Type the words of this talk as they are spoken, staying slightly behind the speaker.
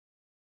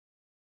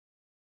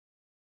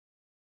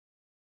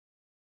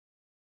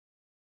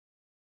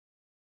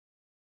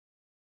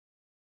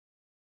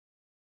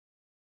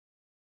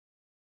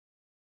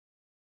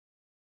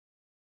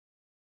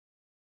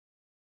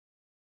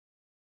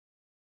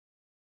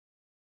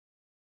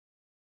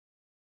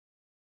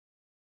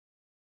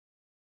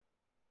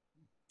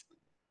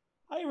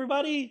Hi,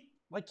 everybody.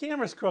 My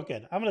camera's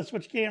crooked. I'm going to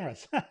switch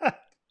cameras.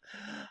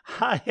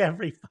 Hi,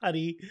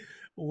 everybody.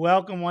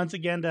 Welcome once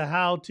again to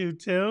How to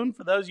Toon.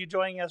 For those of you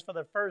joining us for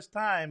the first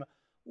time,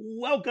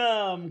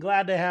 welcome.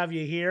 Glad to have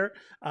you here.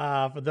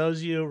 For those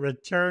of you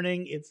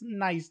returning, it's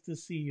nice to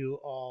see you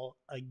all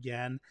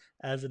again,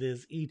 as it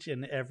is each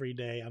and every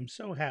day. I'm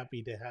so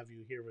happy to have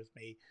you here with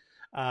me.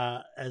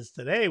 As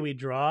today we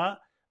draw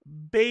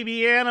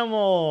baby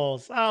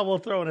animals. We'll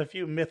throw in a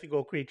few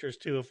mythical creatures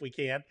too if we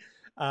can.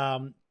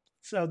 Um,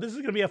 so this is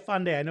going to be a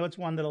fun day. I know it's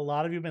one that a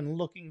lot of you have been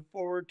looking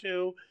forward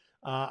to.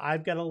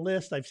 I've got a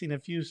list. I've seen a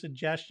few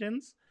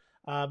suggestions.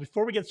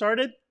 Before we get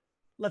started,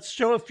 let's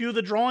show a few of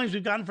the drawings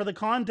we've gotten for the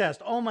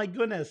contest. Oh my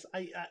goodness,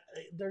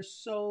 they're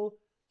so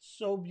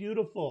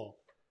beautiful.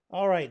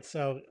 All right,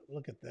 so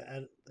look at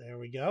that. There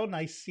we go.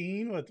 Nice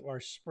scene with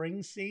our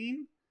spring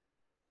scene.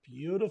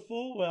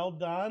 Beautiful. Well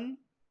done.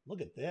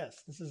 Look at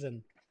this. This is a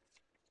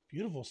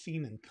beautiful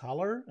scene in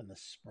color in the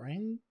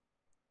spring.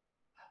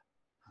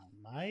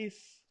 How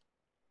nice.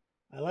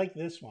 I like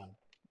this one.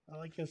 I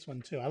like this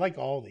one too. I like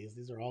all these.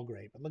 These are all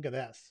great. But look at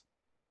this.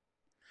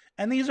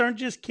 And these aren't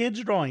just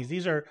kids' drawings.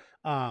 These are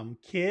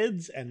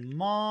kids and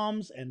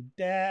moms and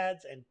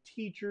dads and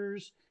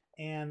teachers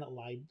and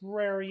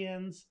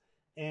librarians.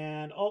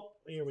 And oh,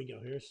 here we go.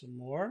 Here's some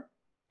more.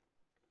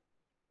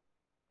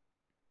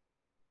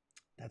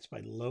 That's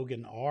by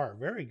Logan R.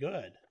 Very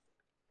good.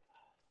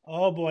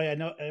 Oh boy, I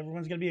know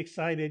everyone's going to be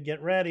excited.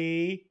 Get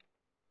ready.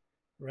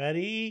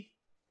 Ready?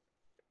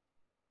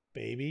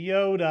 Baby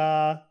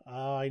Yoda.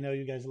 Oh, I know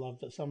you guys love,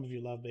 some of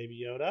you love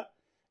Baby Yoda.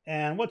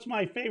 And what's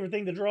my favorite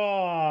thing to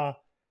draw?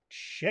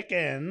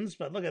 Chickens.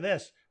 But look at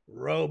this.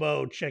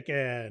 Robo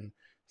Chicken.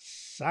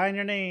 Sign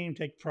your name.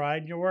 Take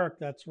pride in your work.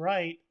 That's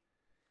right.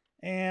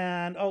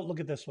 And oh, look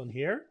at this one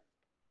here.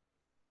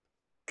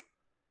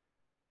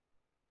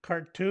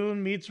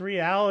 Cartoon meets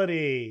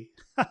reality.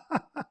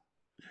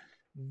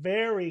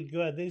 Very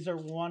good. These are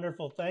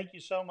wonderful. Thank you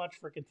so much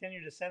for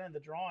continuing to send in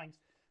the drawings.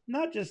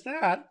 Not just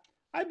that,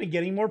 I've been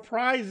getting more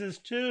prizes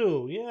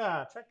too.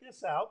 Yeah, check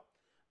this out.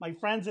 My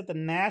friends at the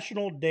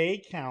National Day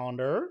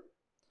Calendar,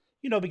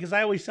 you know, because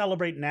I always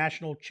celebrate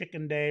National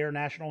Chicken Day or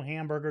National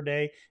Hamburger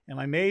Day in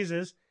my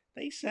mazes,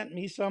 they sent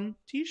me some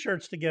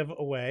t-shirts to give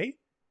away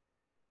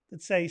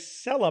that say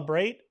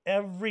celebrate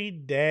every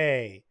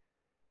day.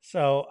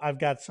 So I've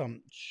got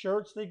some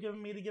shirts they've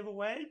given me to give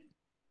away.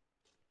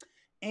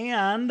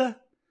 And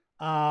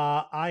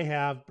I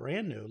have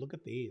brand new, look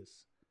at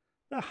these,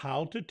 the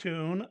How to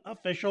Toon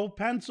official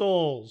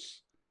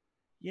pencils.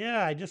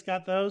 Yeah, I just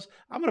got those.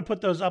 I'm going to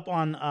put those up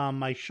on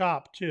my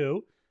shop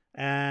too.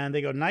 And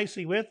they go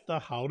nicely with the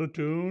How to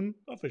Toon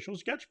official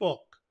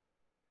sketchbook.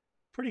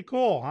 Pretty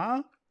cool,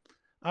 huh?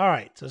 All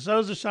right, so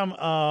those are some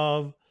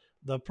of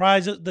the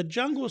prizes. The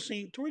jungle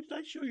scene. Tori, did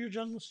I show your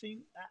jungle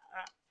scene?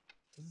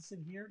 Is this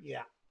in here?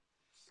 Yeah.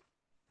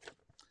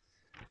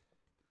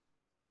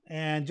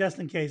 And just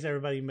in case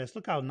everybody missed,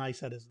 look how nice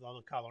that is with all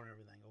the color and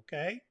everything,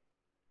 okay?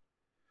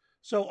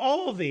 So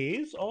all of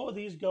these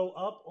go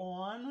up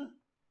on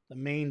the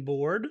main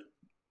board.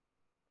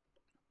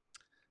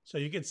 So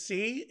you can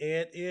see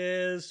it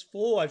is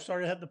full. I've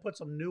started having to put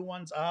some new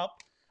ones up.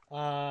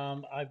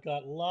 I've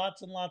got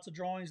lots and lots of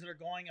drawings that are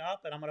going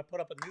up, and I'm going to put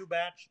up a new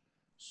batch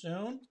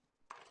soon.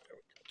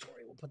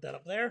 Sorry, we'll put that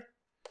up there.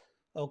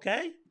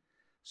 Okay.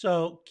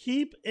 So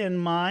keep in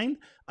mind,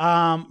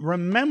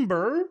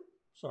 remember,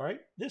 sorry,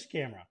 this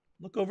camera.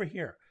 Look over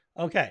here.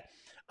 Okay.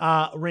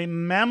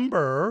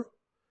 Remember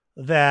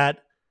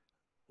that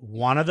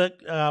one of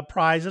the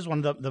prizes,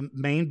 one of the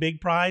main big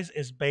prize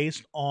is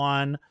based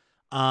on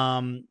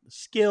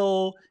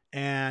skill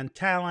and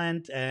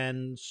talent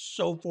and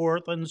so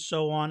forth and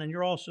so on. And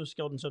you're all so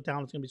skilled and so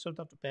talented, it's going to be so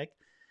tough to pick.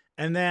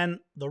 And then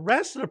the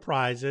rest of the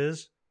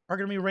prizes are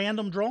going to be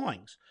random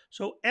drawings.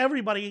 So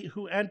everybody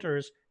who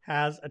enters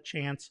has a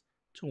chance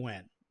to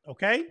win.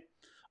 Okay?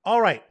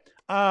 All right.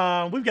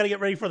 We've got to get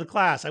ready for the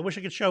class. I wish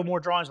I could show more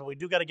drawings, but we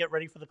do got to get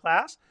ready for the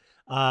class.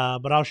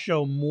 But I'll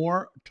show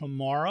more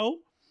tomorrow.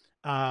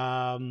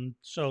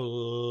 So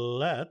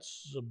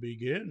let's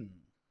begin.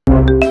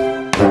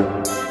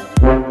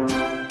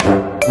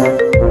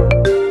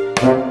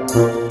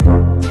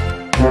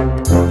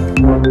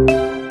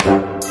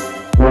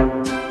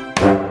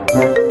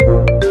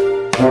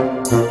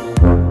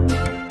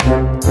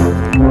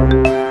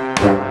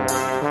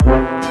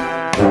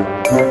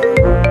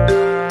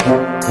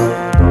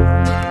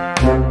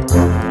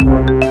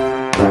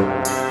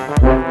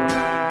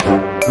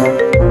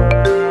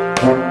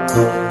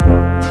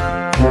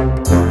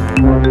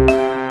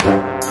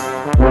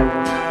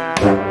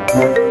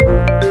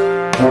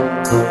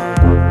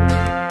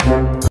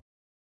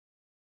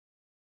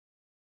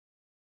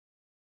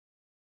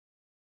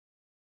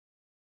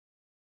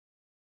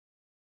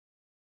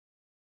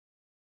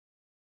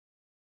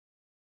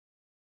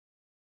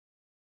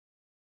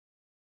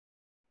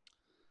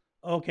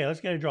 Okay, let's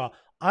get a draw.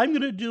 I'm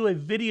going to do a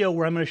video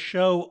where I'm going to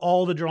show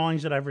all the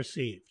drawings that I've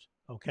received.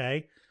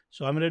 Okay,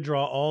 so I'm going to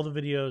draw all the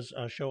videos,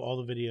 show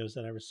all the videos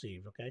that I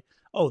received. Okay.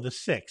 Oh, the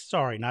 6th.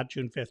 Sorry, not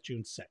June 5th,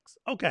 June 6th.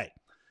 Okay.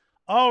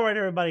 All right,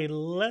 everybody,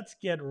 let's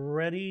get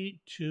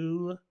ready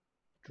to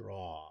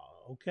draw.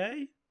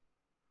 Okay.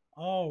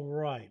 All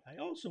right.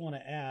 I also want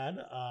to add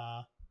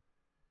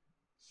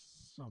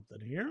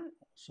something here.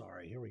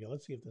 Sorry. Here we go.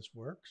 Let's see if this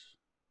works.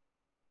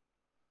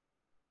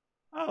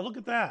 Oh, look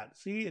at that.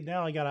 See,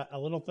 now I got a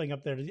little thing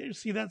up there. Did you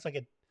see that? So I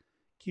could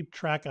keep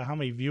track of how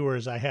many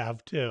viewers I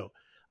have too.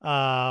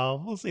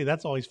 We'll see.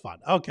 That's always fun.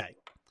 Okay.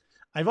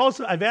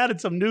 I've added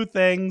some new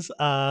things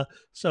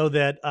so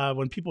that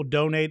when people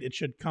donate, it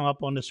should come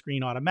up on the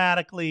screen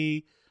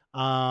automatically.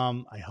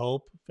 I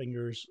hope,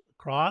 fingers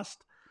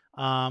crossed.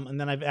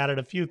 And then I've added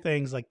a few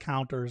things like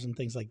counters and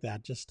things like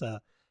that just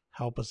to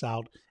help us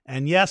out.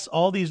 And yes,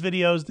 all these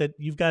videos that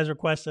you guys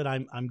requested,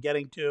 I'm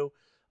getting to.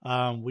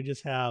 We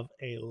just have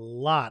a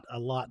lot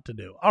to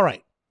do. All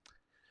right.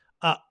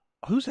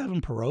 Who's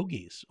having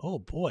pierogies? Oh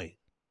boy,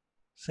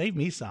 save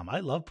me some. I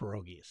love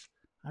pierogies.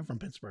 I'm from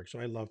Pittsburgh, so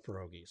I love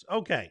pierogies.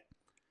 Okay,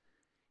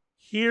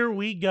 here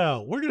we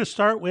go. We're going to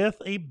start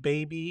with a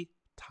baby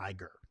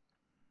tiger.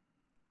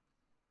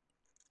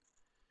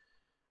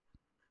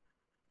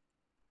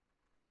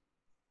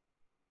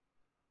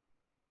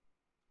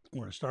 We're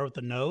going to start with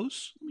the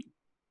nose. Let me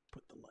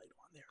put the light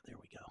on there. There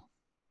we go.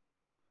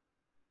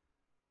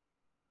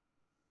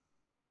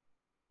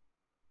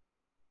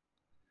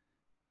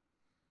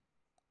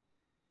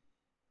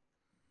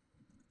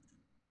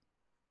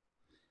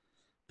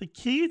 The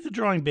key to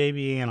drawing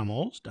baby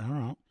animals, I don't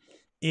know,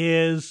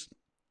 is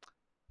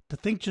to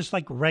think just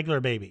like regular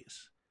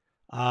babies.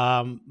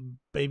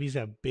 Babies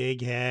have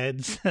big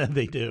heads.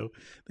 They do.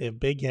 They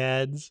have big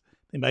heads.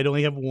 They might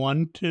only have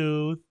one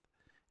tooth.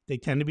 They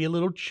tend to be a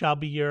little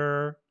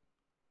chubbier.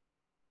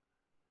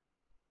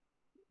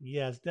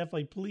 Yes,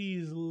 definitely.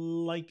 Please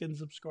like and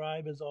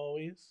subscribe as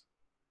always.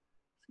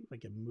 See if I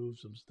can move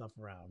some stuff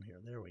around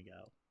here. There we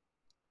go.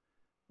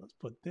 Let's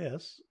put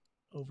this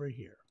over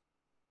here.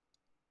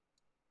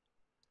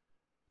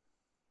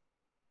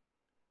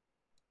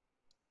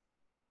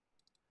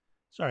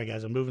 Sorry,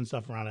 guys. I'm moving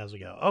stuff around as we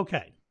go.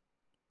 Okay.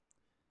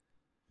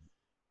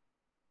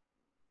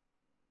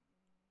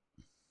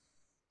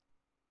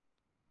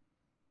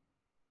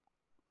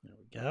 There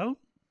we go.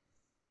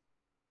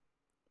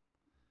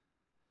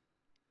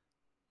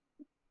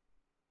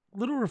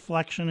 Little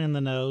reflection in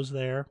the nose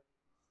there.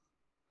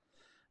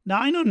 Now,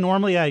 I know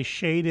normally I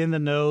shade in the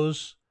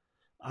nose,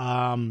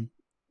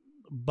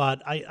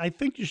 but I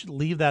think you should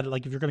leave that,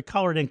 like if you're going to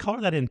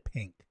color that in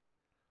pink.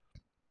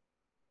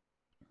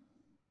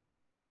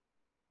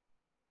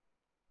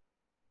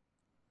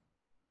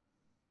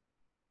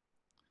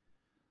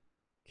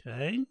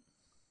 Okay.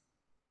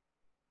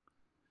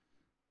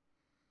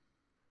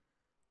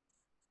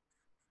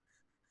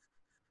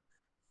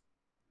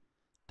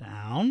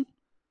 Down.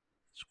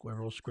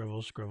 Scribble,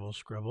 scribble, scribble,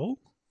 scribble.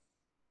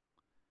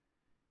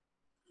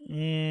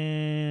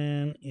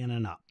 And in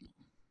and up.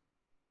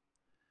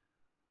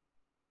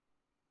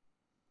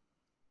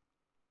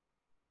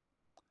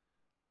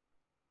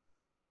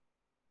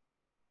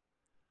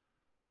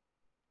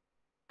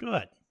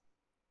 Good.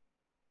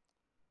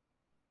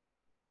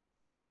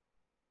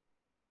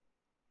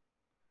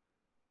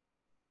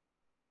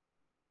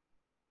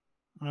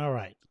 All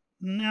right.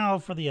 Now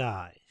for the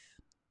eyes.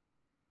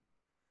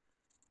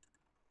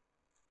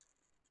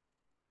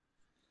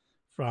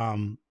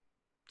 From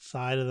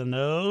side of the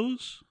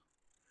nose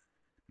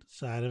to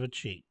side of a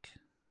cheek.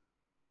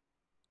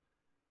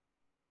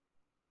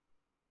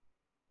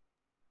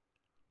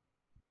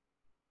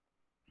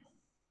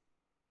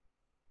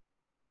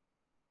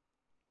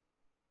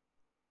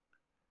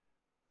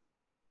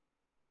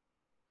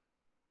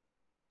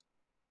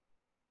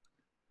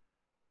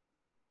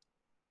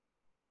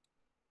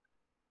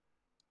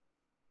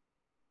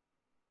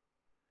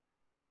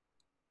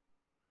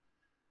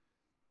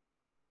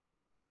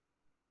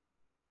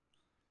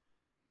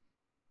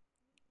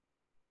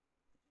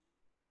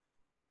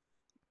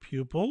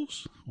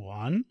 Pupils.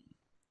 1,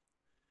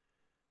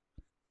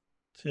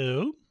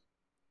 2.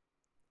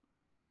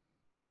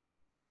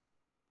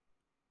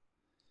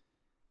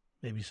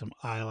 Maybe some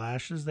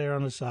eyelashes there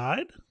on the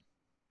side.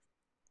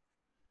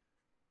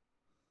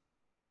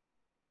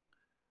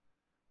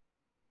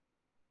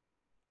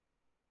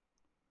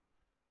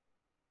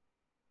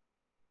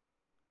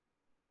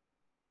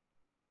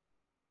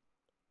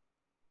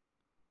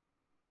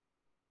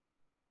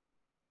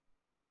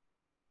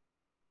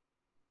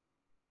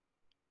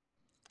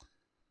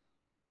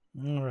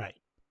 All right.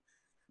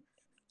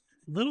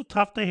 Little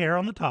tuft of hair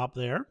on the top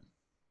there.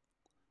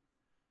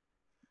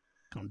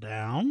 Come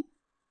down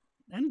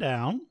and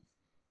down.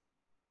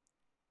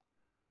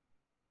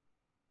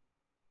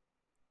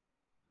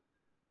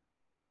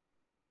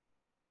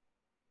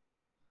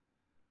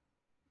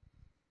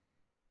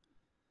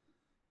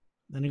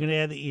 Then you're going to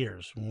add the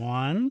ears.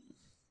 1,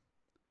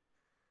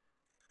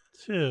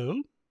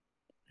 2,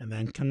 and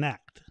then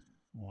connect.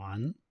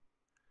 1,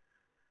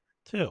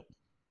 2.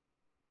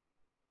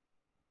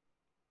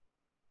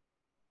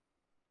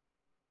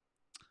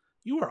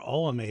 You are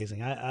all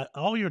amazing.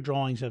 All your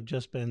drawings have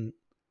just been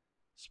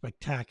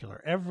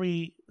spectacular.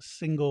 Every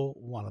single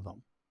one of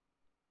them.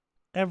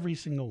 Every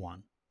single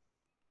one.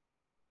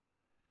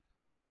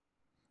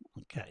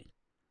 Okay.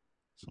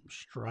 Some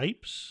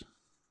stripes.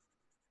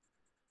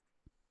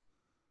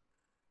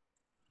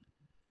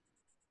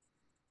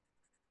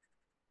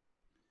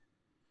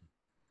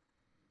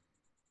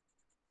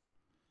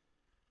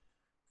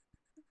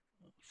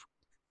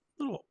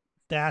 Little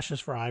dashes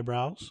for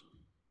eyebrows.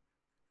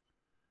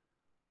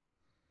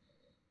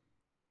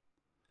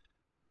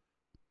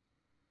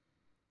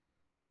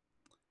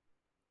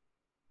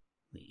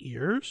 The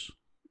ears.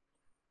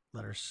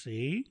 Letter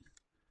C.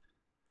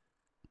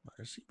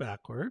 Letter C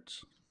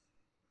backwards.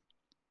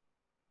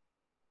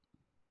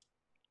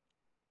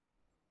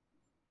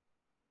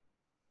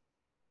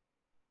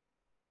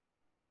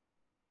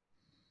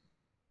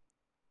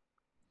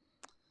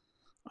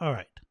 All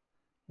right.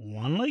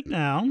 One leg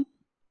down,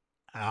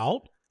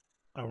 out,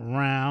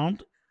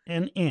 around,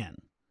 and in.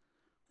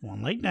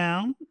 One leg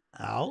down,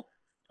 out,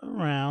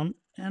 around,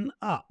 and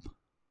up.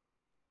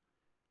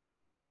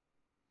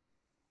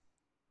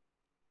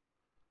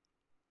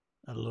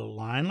 A little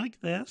line like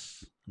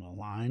this, and a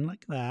line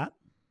like that.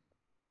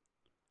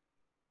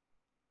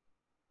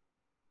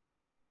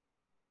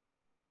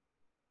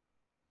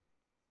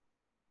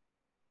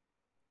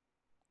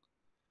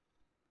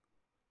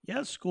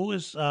 Yeah, school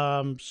is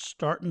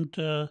starting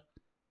to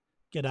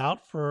get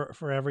out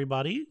for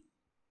everybody.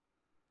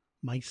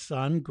 My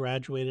son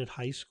graduated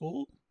high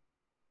school.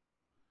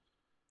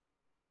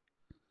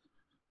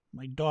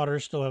 My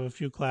daughters still have a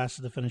few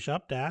classes to finish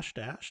up. Dash,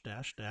 dash,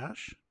 dash,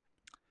 dash.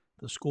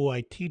 The school I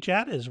teach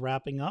at is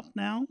wrapping up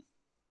now.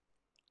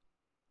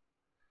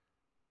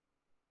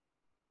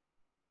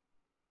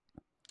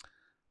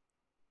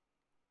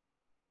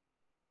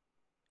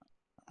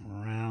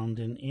 Around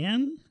and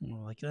in,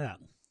 like that.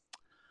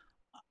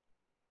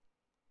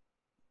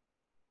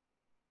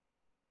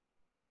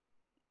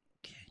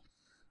 Okay.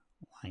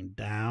 Line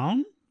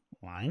down,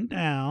 line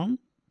down.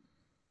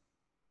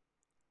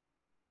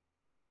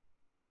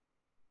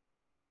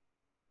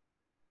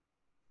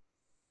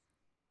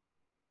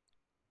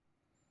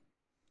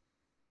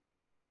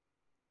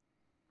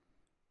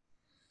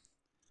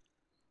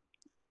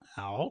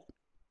 Out,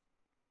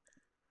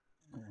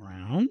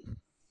 around. And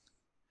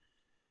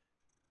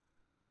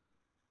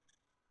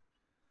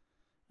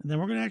then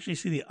we're going to actually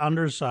see the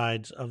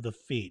undersides of the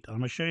feet. I'm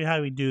going to show you how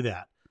we do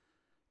that.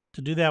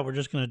 To do that, we're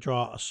just going to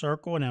draw a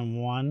circle and then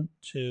 1,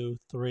 2,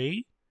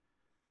 3.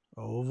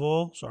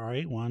 Oval,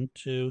 sorry, 1,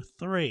 2,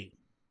 3.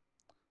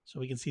 So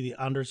we can see the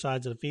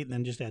undersides of the feet and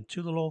then just add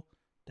 2 little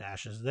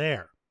dashes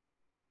there.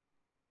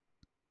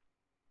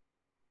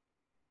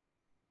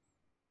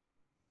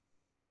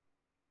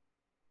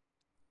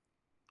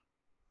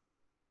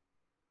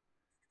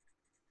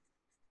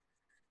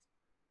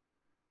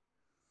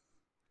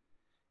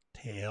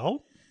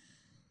 Tail.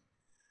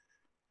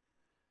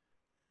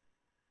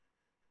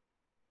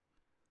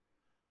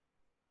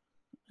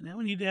 And then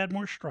we need to add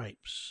more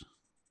stripes.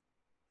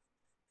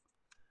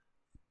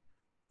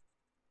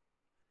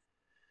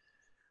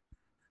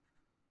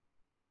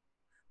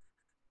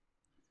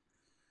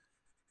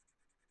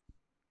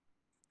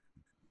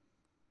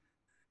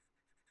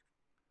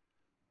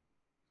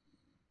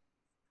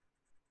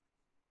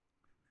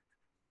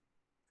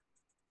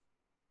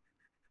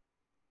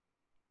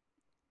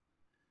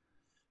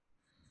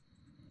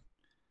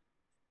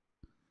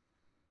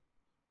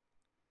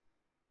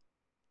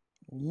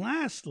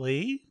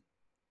 Lastly,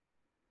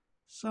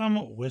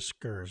 some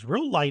whiskers.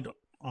 Real light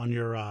on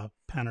your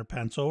pen or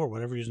pencil or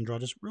whatever you're using to draw,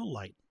 just real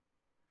light.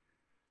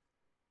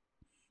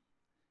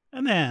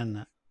 And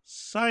then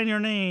sign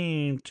your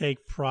name,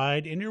 take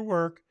pride in your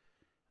work.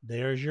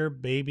 There's your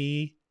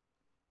baby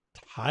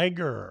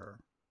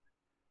tiger.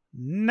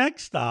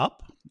 Next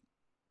up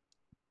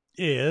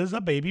is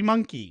a baby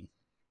monkey.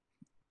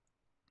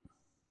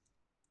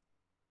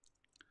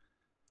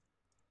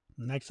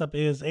 Next up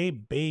is a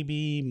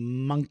baby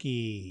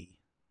monkey.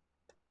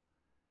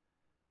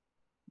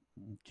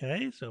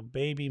 Okay, so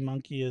baby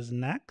monkey is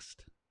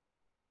next.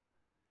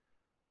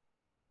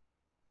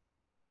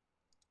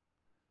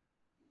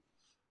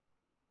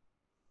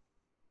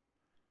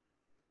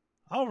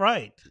 All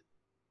right.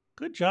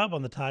 Good job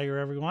on the tiger,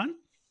 everyone.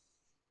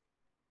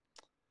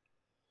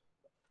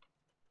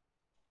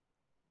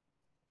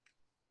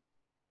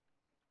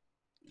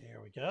 There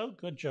we go.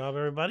 Good job,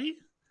 everybody.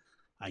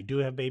 I do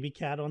have baby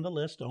cat on the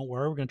list. Don't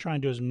worry. We're going to try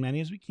and do as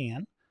many as we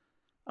can.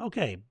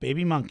 Okay,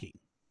 baby monkey.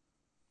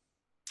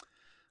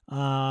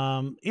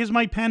 Is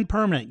my pen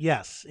permanent?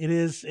 Yes, it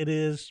is. It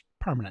is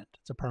permanent.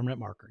 It's a permanent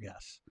marker.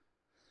 Yes.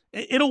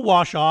 It'll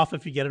wash off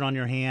if you get it on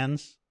your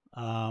hands.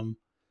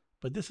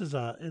 But this is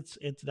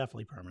it's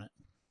definitely permanent.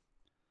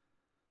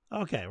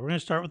 Okay, we're going to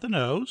start with the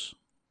nose.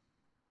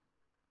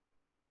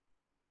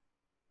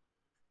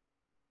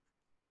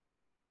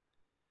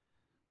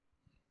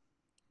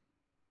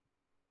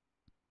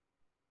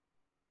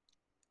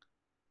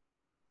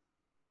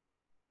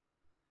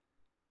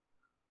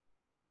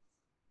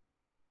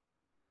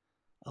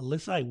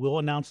 Alyssa, I will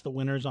announce the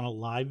winners on a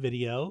live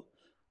video.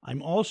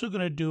 I'm also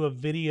going to do a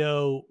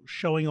video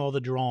showing all the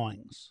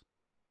drawings.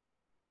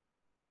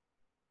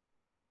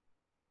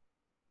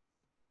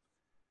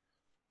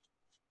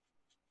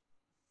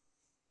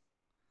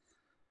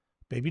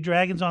 Baby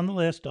dragon's on the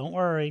list. Don't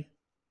worry.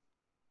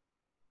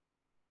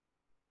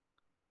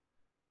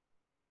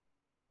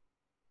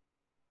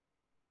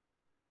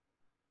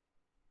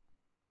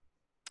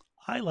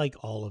 I like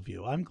all of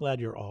you. I'm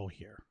glad you're all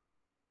here.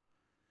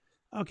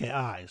 Okay,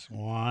 eyes.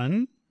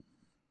 1,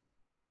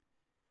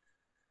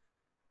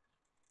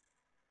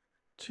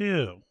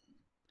 2.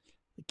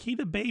 The key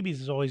to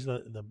babies is always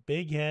the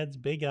big heads,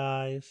 big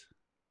eyes.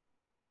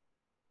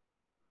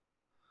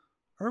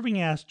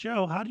 Irving asked,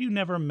 Joe, how do you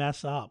never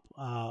mess up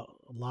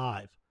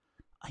live?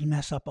 I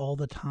mess up all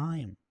the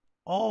time.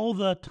 All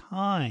the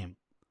time.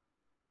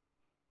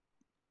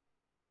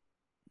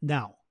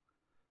 Now,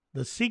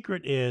 the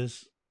secret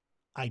is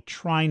I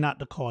try not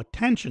to call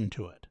attention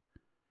to it.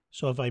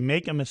 So if I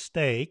make a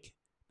mistake,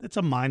 that's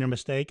a minor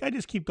mistake, I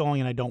just keep going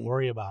and I don't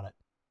worry about it.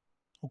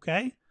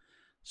 Okay?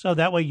 So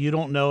that way you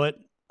don't know it.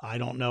 I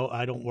don't know.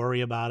 I don't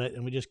worry about it.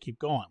 And we just keep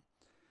going.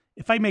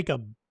 If I make a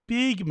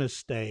big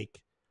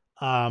mistake,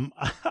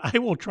 I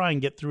will try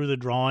and get through the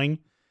drawing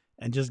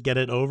and just get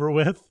it over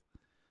with,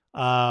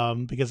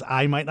 because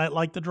I might not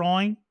like the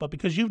drawing, but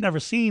because you've never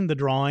seen the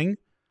drawing,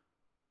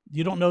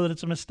 you don't know that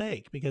it's a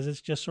mistake because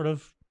it's just sort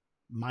of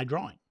my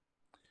drawing.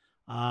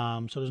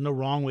 So there's no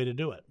wrong way to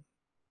do it.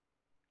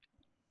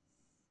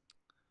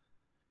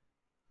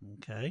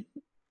 Okay.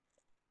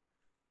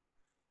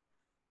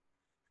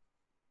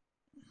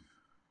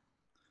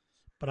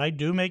 But I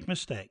do make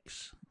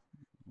mistakes.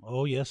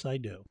 Oh, yes, I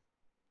do.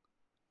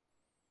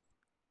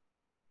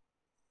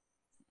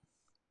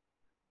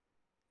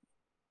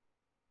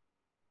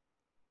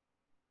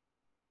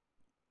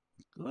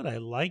 Good. I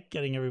like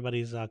getting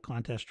everybody's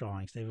contest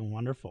drawings. They've been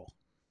wonderful.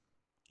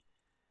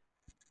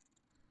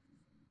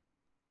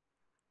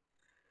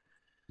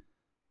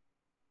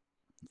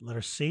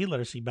 Letter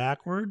C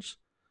backwards.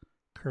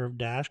 Curve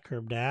dash,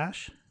 curve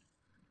dash.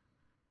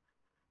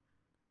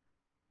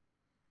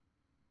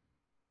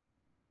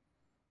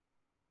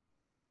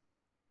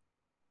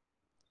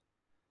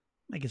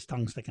 Make his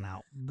tongue sticking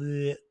out.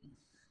 Blech.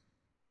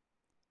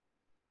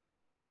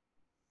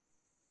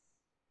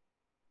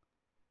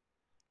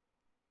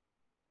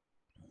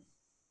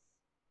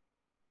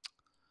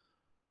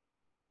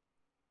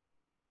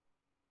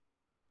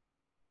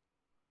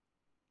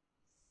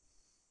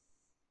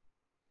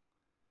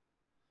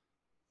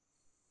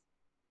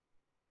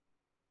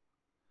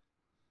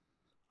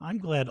 I'm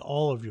glad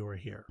all of you are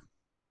here.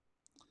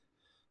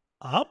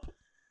 Up,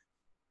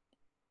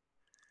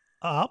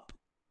 up,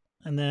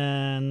 and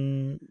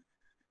then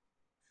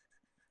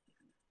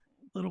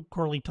little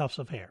curly tufts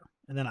of hair,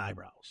 and then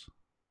eyebrows.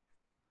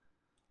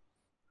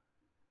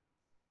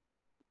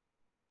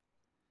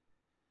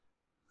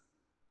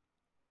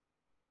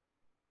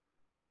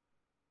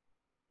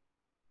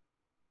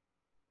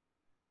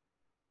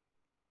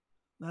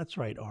 That's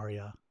right,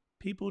 Arya.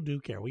 People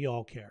do care. We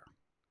all care.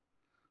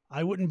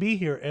 I wouldn't be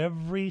here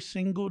every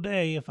single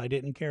day if I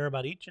didn't care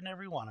about each and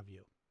every one of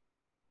you.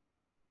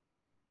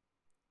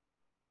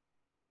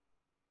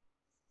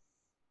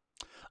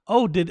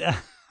 Oh, did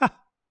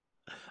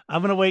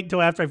I'm gonna wait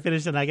until after I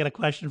finish it. And I got a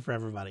question for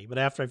everybody, but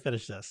after I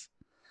finish this,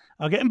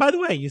 okay. And by the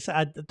way, you said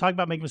I talked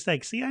about making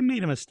mistakes. See, I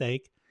made a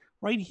mistake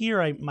right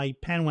here. My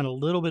pen went a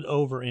little bit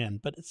over in,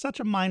 but it's such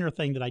a minor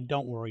thing that I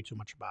don't worry too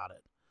much about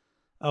it.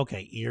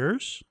 Okay,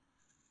 ears.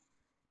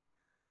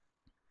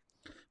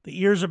 The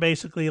ears are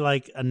basically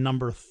like a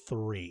number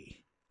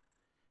 3,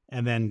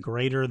 and then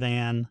greater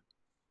than,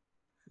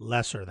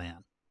 lesser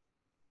than.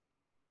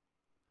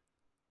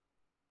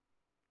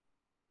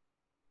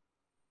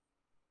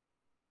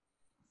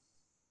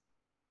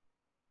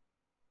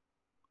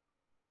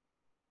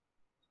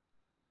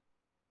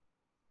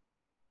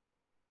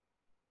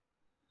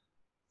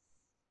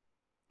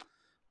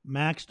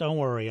 Max, don't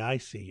worry. I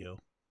see you.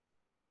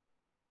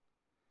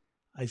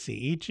 I see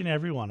each and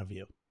every one of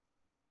you.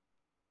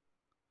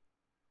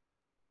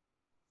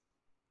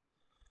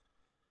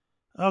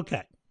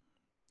 Okay.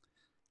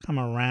 Come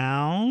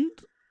around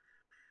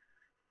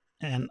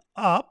and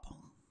up.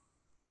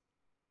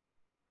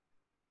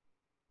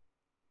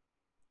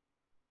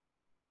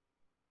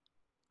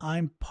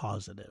 I'm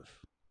positive.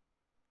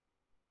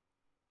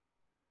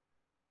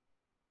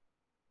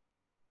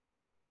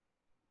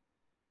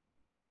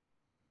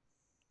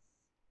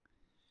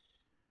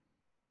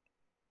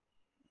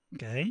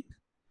 Okay.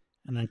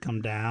 And then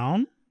come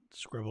down.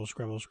 Scribble,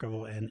 scribble,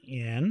 scribble, and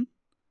in.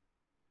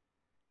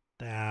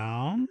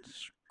 Down.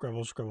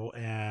 Scribble, scribble,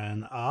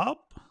 and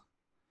up.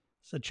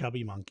 It's a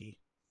chubby monkey.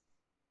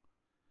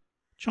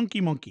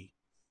 Chunky monkey.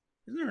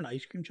 Isn't there an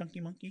ice cream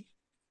chunky monkey?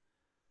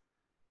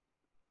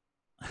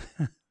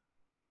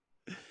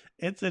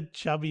 It's a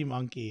chubby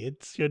monkey.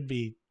 It should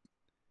be.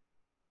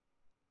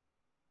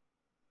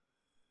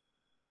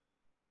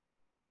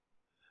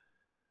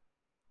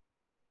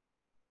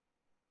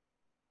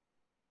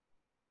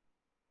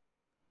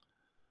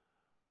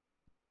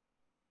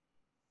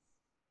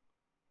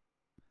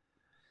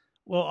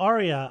 Well,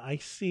 Aria, I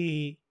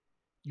see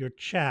your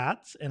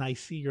chats and I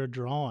see your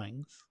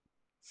drawings.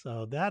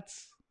 So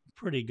that's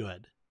pretty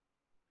good.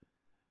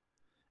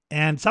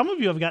 And some of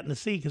you have gotten to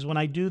see, because when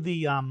I do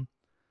the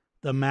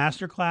the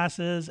master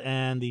classes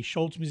and the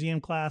Schultz Museum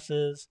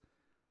classes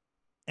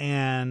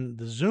and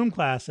the Zoom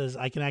classes,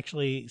 I can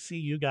actually see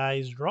you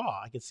guys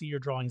draw. I can see your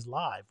drawings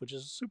live, which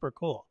is super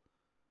cool.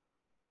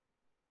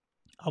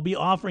 I'll be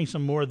offering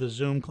some more of the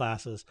Zoom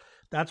classes.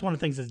 That's one of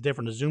the things that's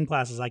different. The Zoom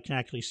classes, I can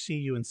actually see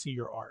you and see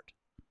your art.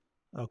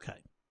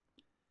 Okay.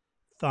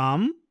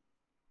 Thumb,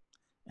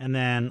 and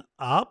then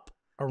up,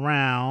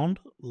 around,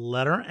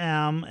 letter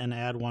M, and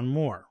add one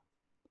more.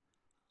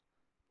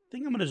 I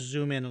think I'm going to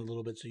zoom in a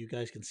little bit so you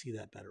guys can see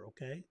that better,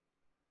 okay?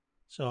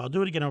 So I'll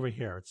do it again over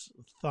here. It's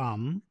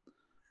thumb,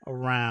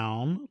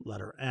 around,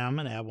 letter M,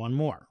 and add one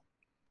more.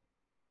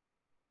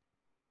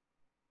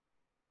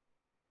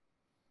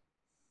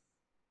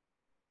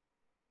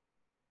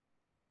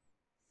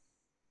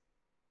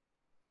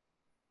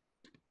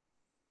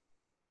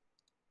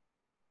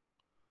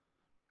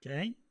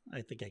 Okay,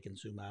 I think I can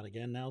zoom out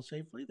again now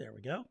safely. There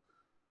we go.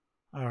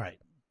 All right.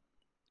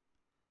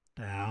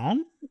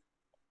 Down,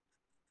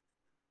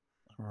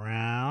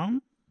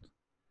 around,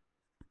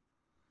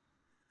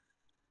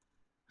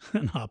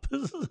 and up.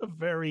 This is a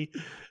very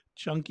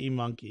chunky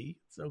monkey.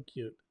 So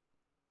cute.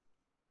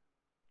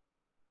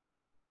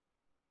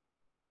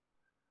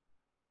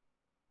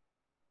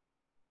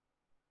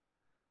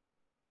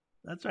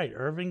 That's right.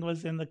 Irving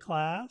was in the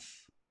class.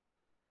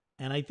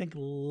 And I think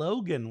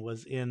Logan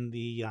was in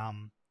the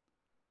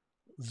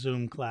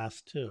Zoom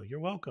class too. You're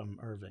welcome,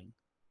 Irving.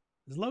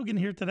 Is Logan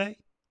here today?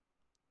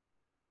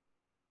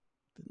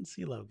 Didn't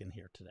see Logan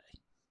here today.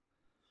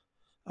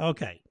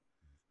 Okay.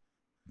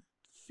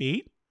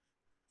 Feet.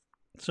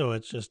 So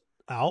it's just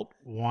out.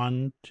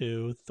 1,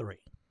 2, 3.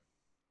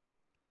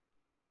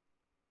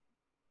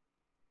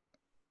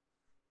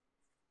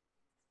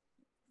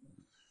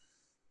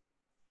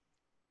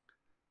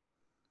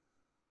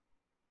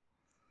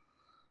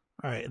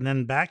 All right. And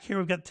then back here,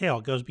 we've got tail.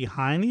 It goes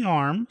behind the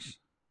arms,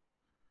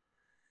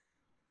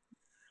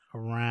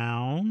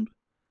 around,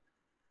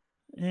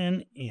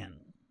 and in.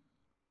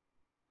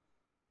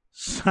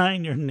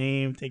 Sign your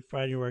name. Take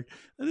pride in your work.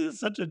 This is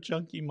such a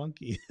chunky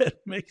monkey. It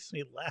makes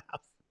me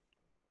laugh.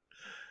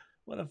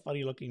 What a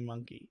funny looking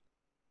monkey.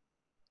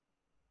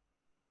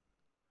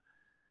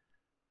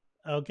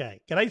 Okay.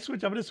 Can I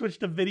switch? I'm going to switch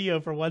to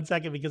video for 1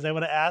 second because I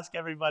want to ask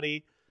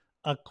everybody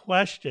a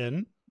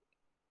question.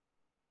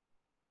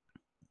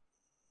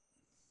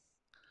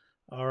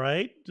 All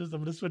right. I'm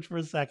going to switch for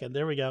a second.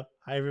 There we go.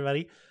 Hi,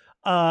 everybody.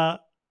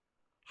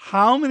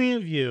 How many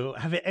of you,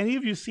 have any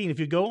of you seen, if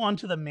you go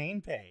onto the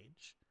main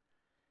page,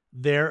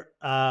 there's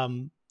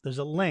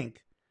a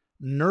link.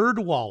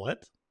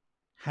 NerdWallet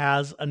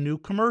has a new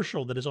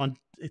commercial that it's on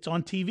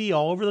TV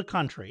all over the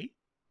country,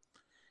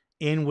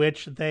 in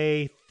which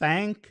they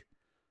thank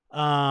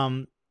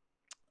some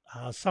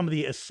of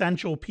the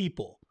essential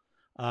people,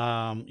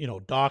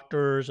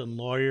 doctors and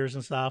lawyers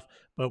and stuff.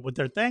 But what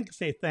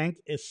they thank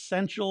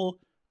essential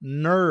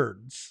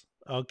nerds,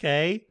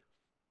 okay,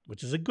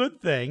 which is a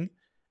good thing.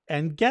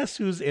 And guess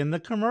who's in the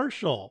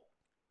commercial?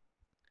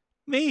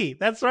 Me.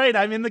 That's right.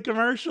 I'm in the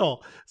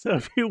commercial. So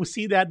if you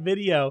see that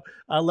video,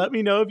 let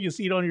me know if you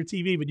see it on your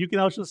TV, but you can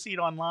also see it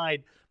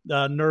online.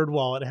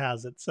 NerdWallet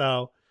has it.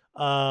 So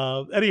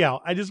anyhow,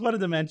 I just wanted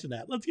to mention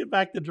that. Let's get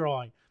back to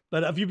drawing.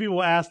 But a few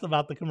people asked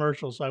about the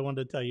commercial, so I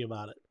wanted to tell you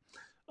about it.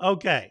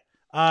 Okay.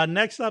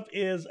 Next up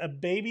is a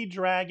baby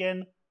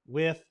dragon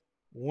with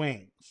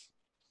wings.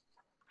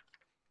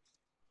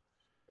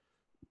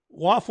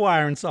 Waffle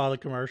Iron saw the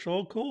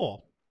commercial.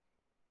 Cool.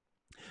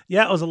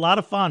 Yeah, it was a lot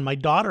of fun. My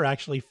daughter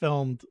actually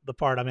filmed the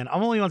part I'm in.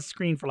 I'm only on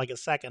screen for like a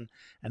second,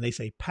 and they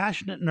say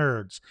passionate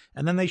nerds.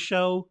 And then they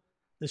show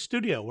the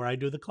studio where I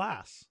do the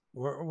class.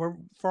 We're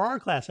for our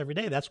class every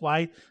day. That's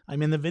why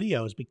I'm in the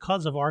videos,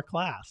 because of our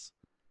class.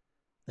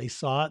 They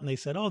saw it and they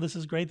said, "Oh, this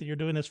is great that you're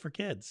doing this for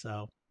kids."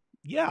 So,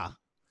 yeah.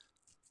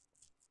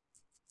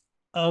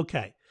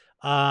 Okay.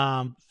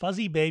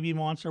 Fuzzy baby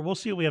monster. We'll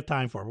see what we have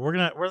time for.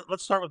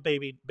 Let's start with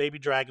baby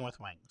dragon with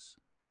wings.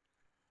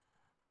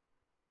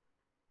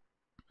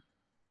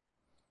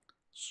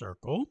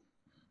 Circle.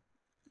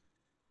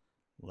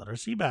 Letter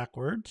C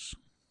backwards.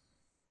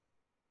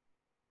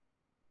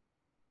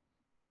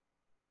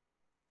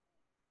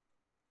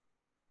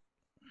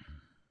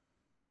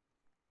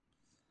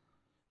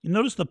 You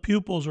notice the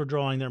pupils we're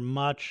drawing, they're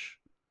much,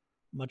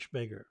 much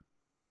bigger.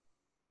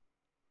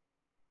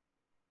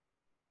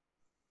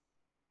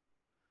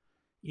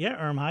 Yeah,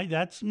 Ermhide,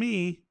 that's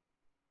me.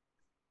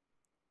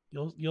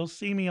 You'll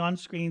see me on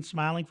screen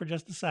smiling for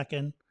just a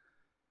second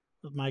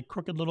with my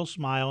crooked little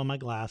smile and my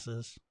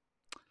glasses.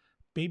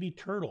 Baby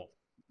turtle.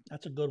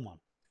 That's a good one.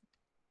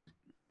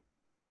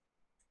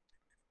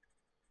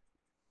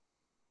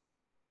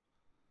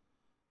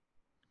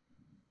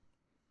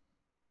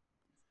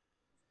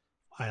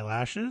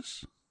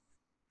 Eyelashes.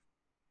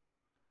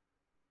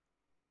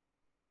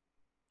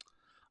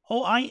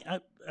 Oh,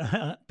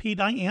 Pete,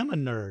 I am a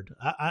nerd.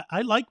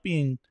 I like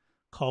being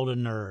called a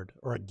nerd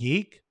or a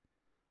geek.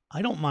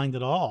 I don't mind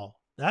at all.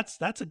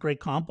 That's a great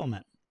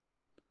compliment.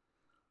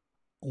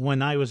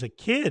 When I was a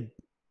kid,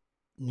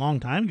 a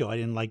long time ago, I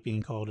didn't like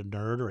being called a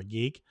nerd or a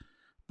geek,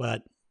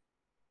 but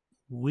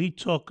We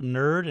took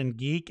nerd and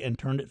geek and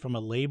turned it from a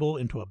label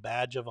into a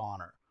badge of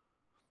honor.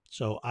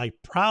 So I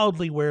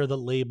proudly wear the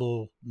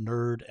label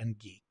nerd and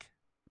geek.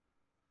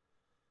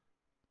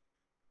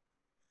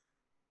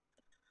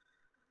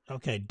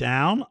 Okay,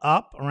 down,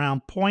 up,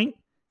 around, point,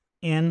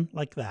 in,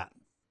 like that.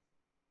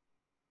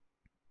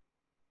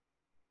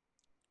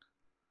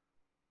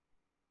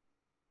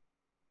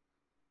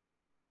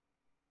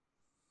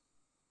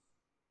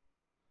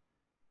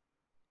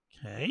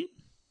 Okay.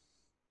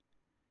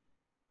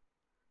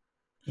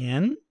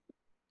 In,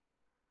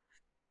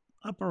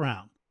 up,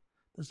 around.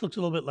 This looks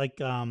a little bit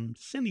like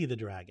Cindy the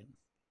Dragon.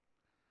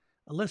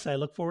 Alyssa, I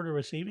look forward to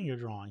receiving your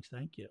drawings.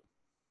 Thank you.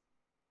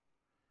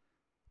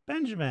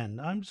 Benjamin,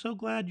 I'm so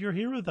glad you're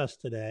here with us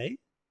today.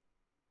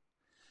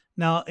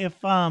 Now,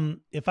 if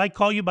I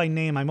call you by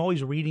name, I'm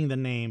always reading the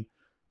name,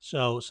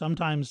 so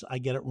sometimes I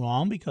get it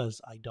wrong because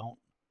I don't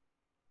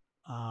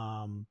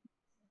know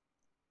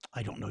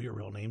your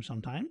real name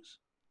sometimes.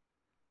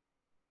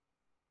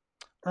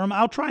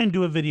 I'll try and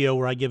do a video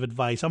where I give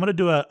advice. I'm going to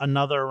do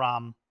another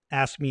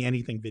Ask Me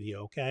Anything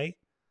video, okay?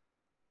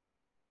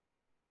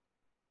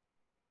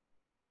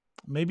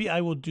 Maybe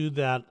I will do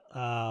that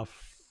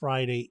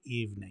Friday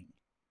evening.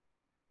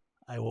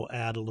 I will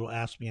add a little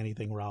Ask Me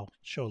Anything where I'll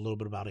show a little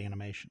bit about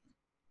animation.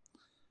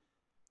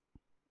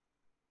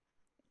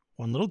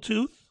 One little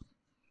tooth.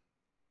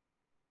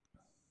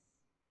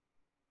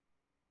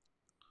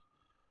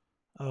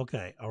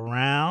 Okay,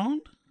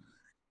 around,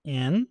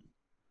 in,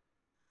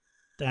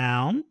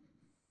 down.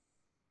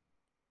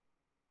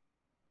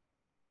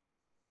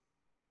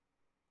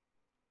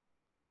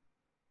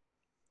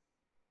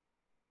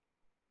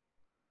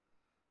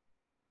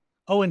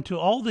 Oh, and to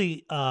all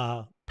the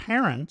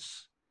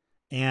parents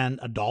and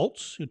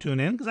adults who tune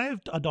in, because I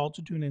have adults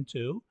who tune in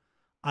too,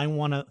 I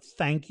want to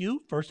thank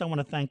you. First, I want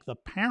to thank the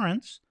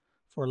parents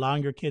for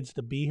allowing your kids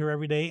to be here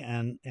every day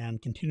and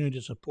continuing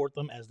to support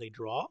them as they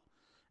draw.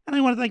 And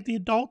I want to thank the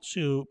adults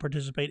who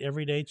participate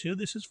every day too.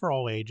 This is for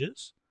all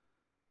ages.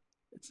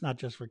 It's not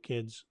just for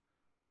kids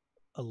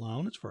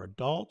alone. It's for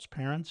adults,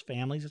 parents,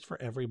 families. It's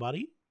for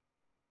everybody.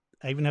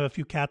 I even have a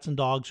few cats and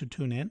dogs who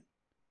tune in.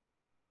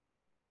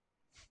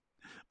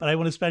 But I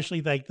want to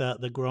especially thank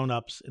the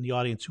grown-ups in the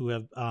audience who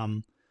have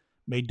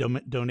made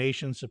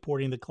donations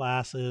supporting the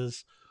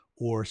classes,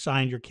 or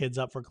signed your kids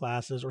up for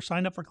classes, or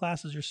signed up for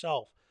classes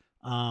yourself.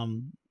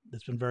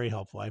 That's been very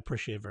helpful. I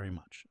appreciate it very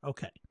much.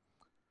 Okay.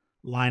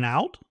 Line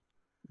out.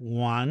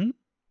 1,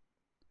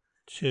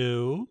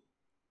 2,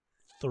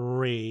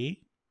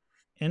 3,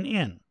 and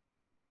in.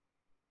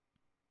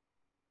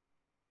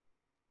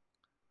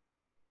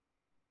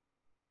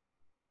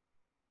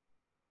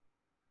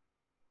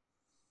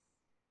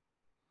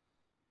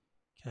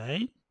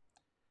 Okay.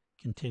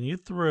 Continue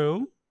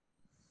through.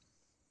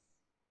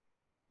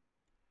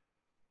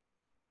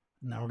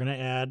 Now we're going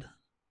to add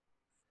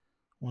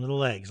one of the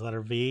legs.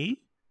 Letter V.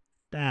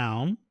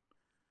 Down.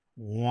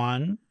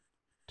 1,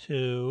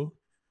 2,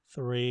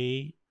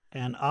 3,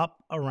 and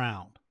up,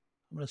 around.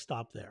 I'm going to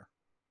stop there.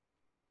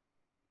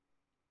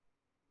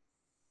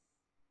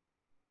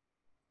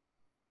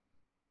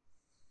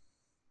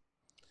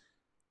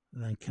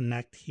 And then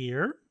connect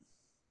here.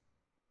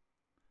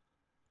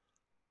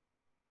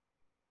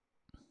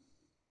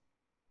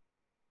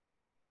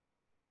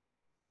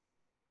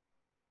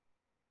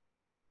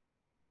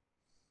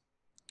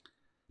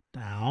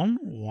 Down,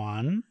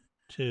 1,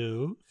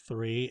 2,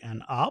 3,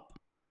 and up.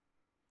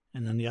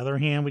 And then the other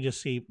hand, we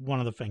just see one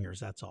of the fingers.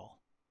 That's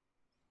all.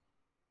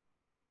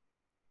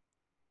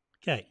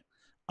 Okay.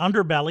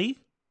 Underbelly,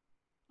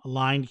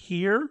 aligned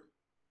here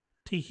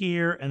to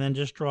here, and then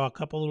just draw a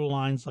couple little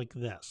lines like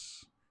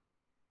this.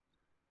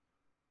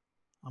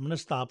 I'm going to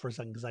stop for a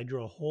second because I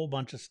drew a whole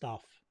bunch of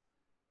stuff.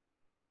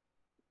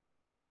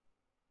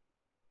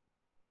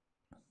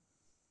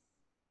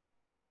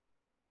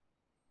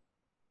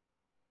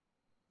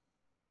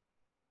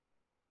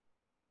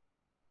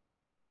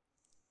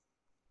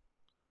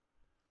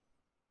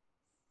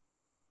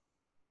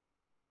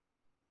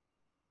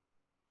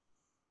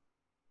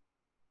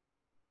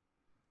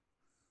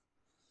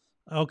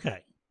 Okay.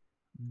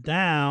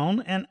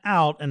 Down and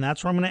out, and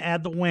that's where I'm going to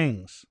add the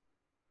wings.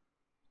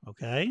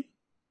 Okay.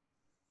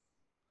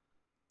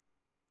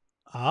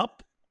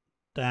 Up,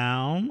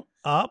 down,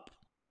 up,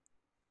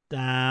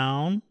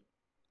 down,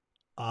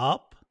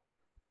 up,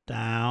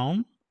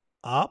 down,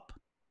 up,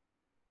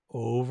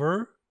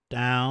 over,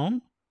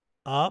 down,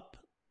 up,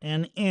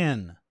 and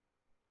in.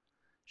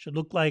 Should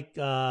look like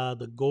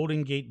the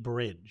Golden Gate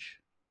Bridge.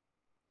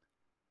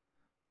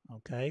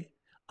 Okay.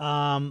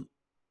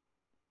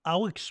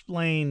 I'll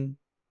explain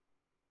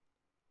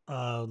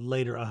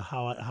later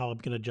how I'm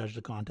going to judge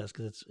the contest,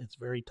 because it's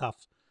very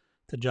tough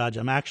to judge.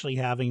 I'm actually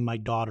having my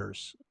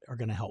daughters are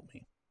going to help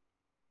me.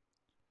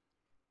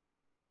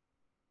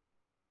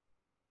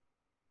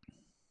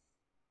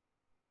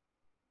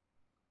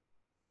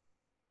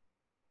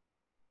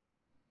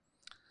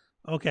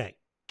 Okay,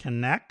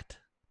 connect,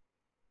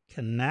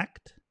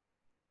 connect,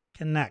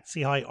 connect.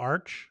 See how I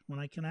arch when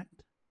I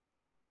connect?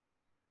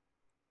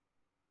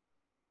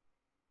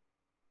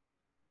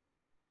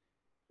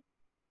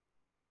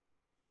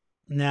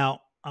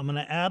 Now, I'm going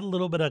to add a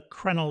little bit of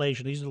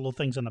crenellation. These are the little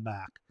things on the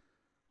back.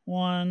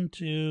 1,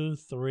 2,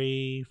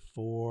 3,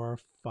 4,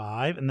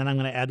 5. And then I'm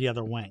going to add the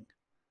other wing.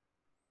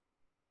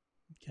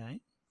 Okay.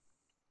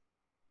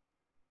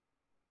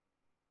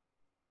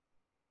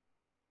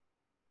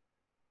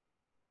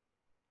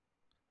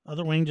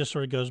 Other wing just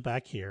sort of goes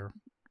back here.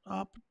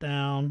 Up,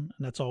 down,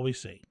 and that's all we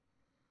see.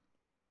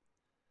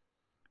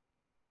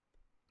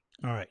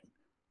 All right.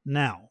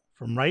 Now,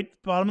 from right at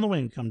the bottom of the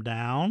wing, come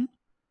down,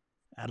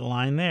 add a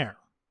line there.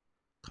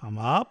 Come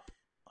up,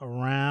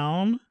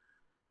 around,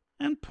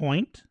 and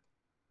point.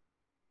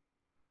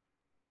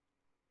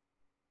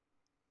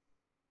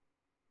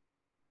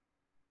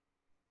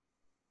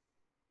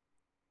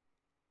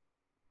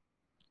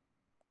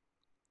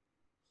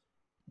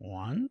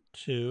 One,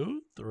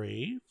 two,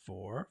 three,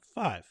 4,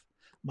 5.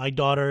 My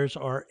daughters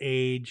are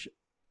age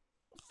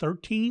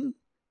 13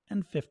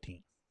 and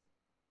 15.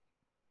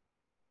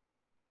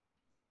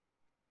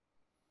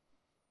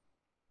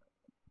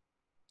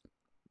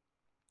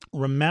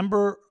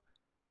 Remember,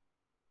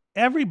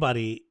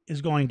 everybody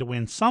is going to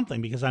win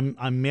something because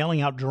I'm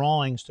mailing out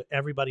drawings to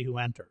everybody who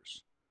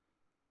enters.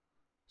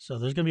 So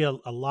there's going to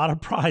be a lot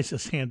of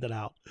prizes handed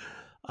out.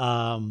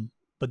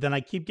 But then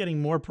I keep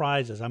getting more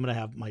prizes. I'm going to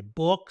have my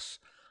books.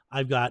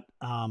 I've got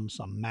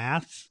some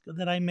masks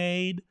that I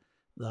made,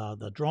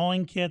 the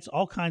drawing kits,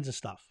 all kinds of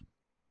stuff.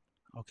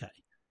 Okay.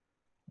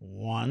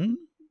 1,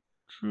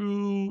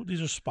 2,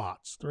 these are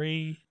spots.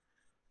 3,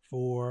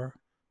 4,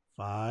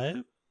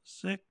 5,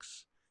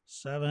 6,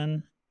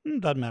 7.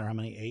 Doesn't matter how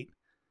many, 8.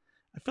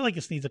 I feel like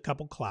this needs a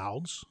couple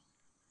clouds.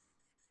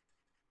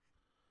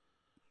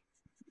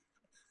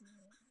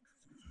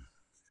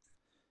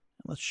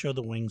 Let's show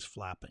the wings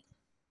flapping.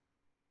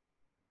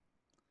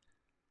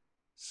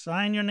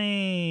 Sign your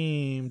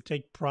name.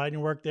 Take pride in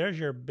your work. There's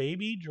your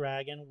baby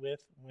dragon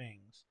with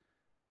wings.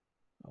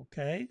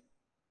 Okay.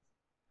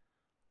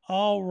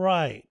 All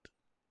right.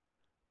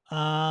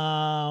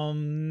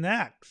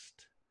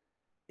 Next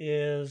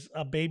is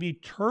a baby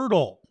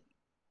turtle.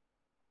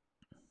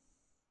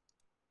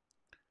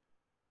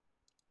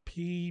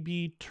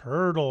 PB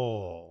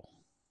turtle.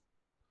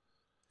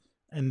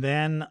 And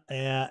then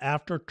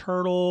after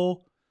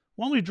turtle,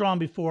 one we've drawn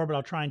before, but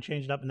I'll try and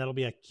change it up, and that'll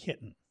be a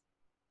kitten.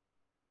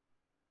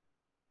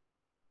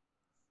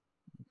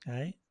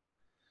 Okay.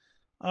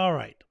 All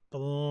right.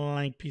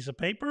 Blank piece of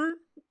paper.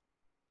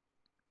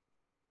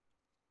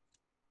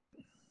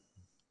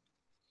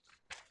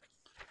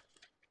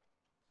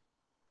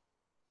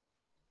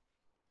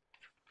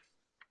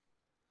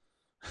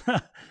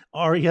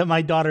 Aria,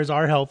 my daughters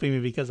are helping me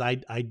because I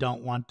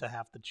don't want to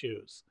have to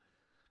choose.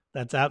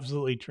 That's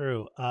absolutely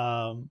true.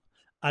 I'm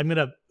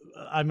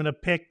gonna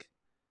pick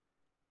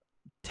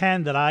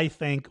 10 that I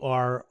think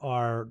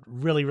are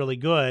really really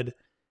good,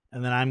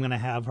 and then I'm gonna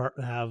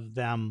have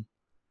them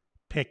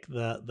pick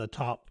the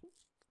top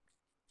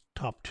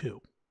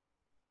 2.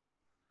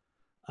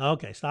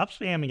 Okay, stop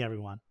spamming,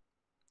 everyone.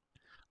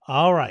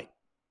 All right,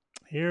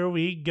 here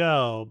we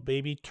go,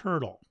 baby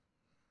turtle.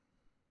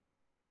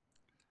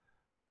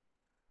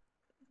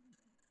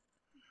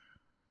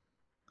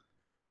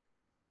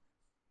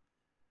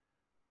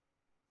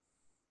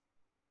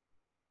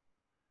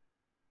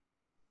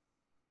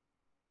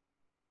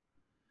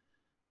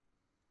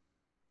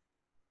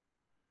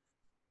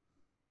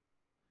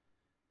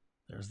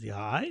 There's the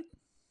eye.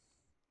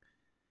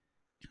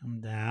 Come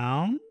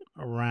down,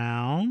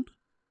 around,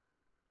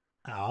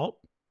 out,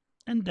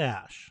 and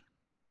dash.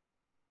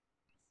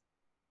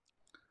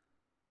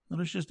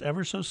 Notice just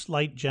ever so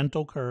slight,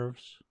 gentle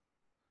curves.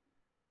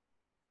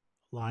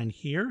 Line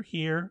here,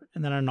 here,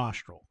 and then a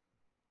nostril.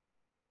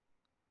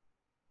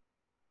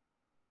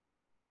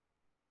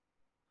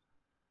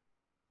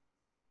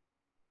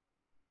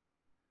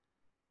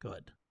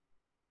 Good.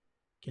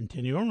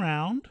 Continue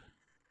around.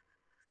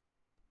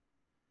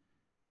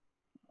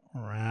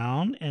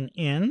 Around and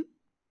in,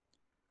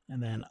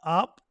 and then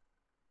up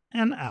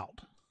and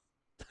out.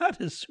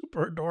 That is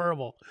super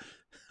adorable.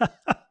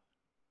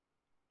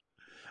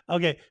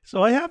 Okay,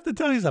 so I have to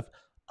tell you stuff.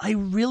 I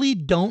really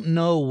don't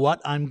know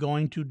what I'm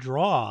going to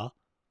draw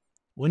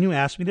when you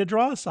ask me to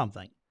draw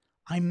something.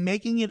 I'm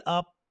making it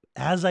up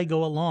as I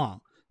go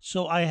along,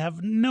 so I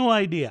have no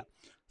idea.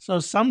 So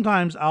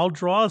sometimes I'll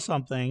draw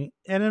something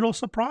and it'll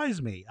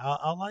surprise me.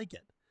 I'll like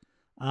it.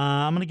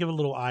 I'm going to give a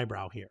little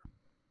eyebrow here.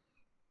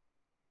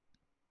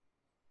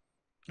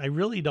 I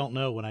really don't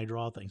know when I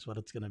draw things what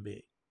it's going to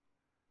be.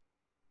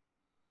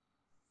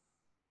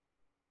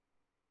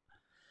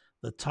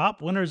 The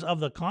top winners of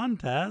the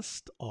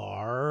contest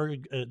are,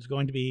 it's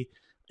going to be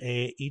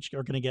each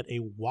are going to get a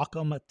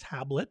Wacom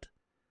tablet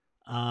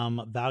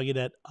valued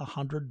at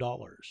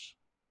 $100.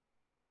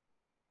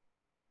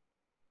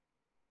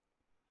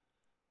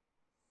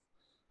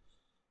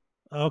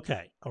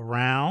 Okay,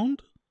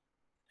 around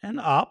and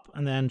up,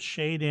 and then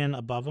shade in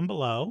above and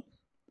below,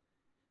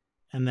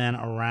 and then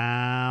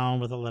around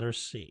with the letter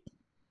C.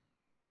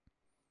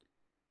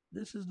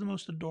 This is the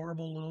most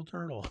adorable little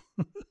turtle.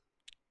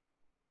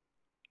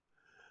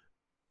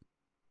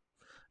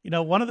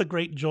 One of the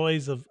great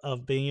joys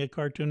of being a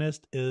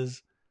cartoonist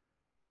is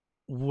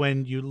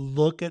when you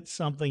look at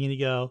something and you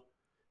go,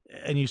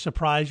 and you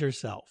surprise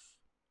yourself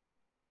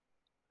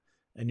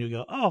and you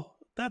go, oh,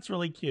 that's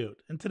really cute.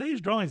 And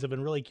today's drawings have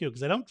been really cute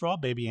because I don't draw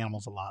baby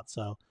animals a lot.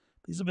 So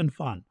these have been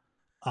fun.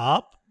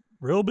 Up,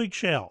 real big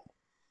shell,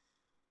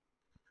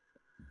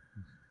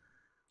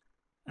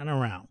 and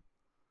around.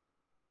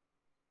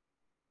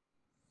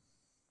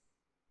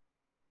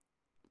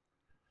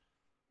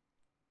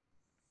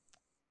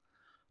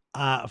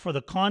 For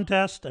the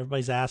contest,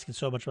 everybody's asking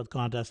so much about the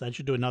contest. I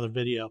should do another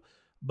video.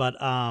 But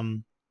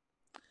the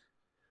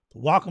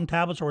Wacom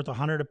tablets are worth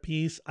 $100 a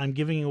piece. I'm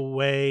giving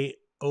away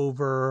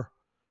over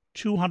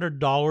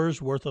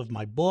 $200 worth of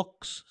my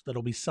books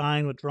that'll be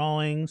signed with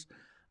drawings,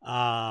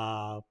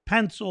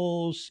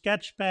 pencils,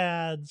 sketch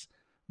pads,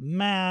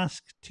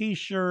 masks,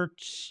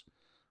 t-shirts,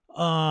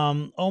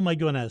 oh my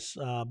goodness,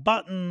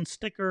 buttons,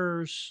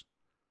 stickers,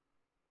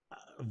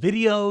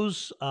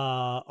 videos,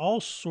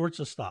 all sorts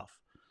of stuff.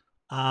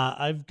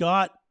 I've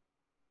got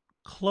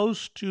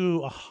close to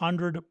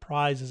 100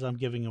 prizes I'm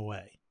giving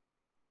away.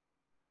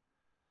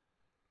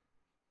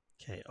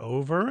 Okay,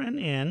 over and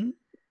in,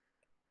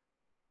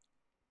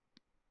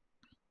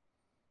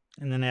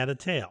 and then add a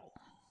tail.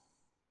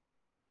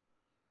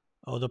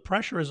 Oh, the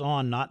pressure is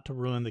on not to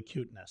ruin the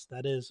cuteness.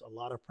 That is a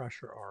lot of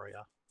pressure,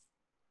 Aria.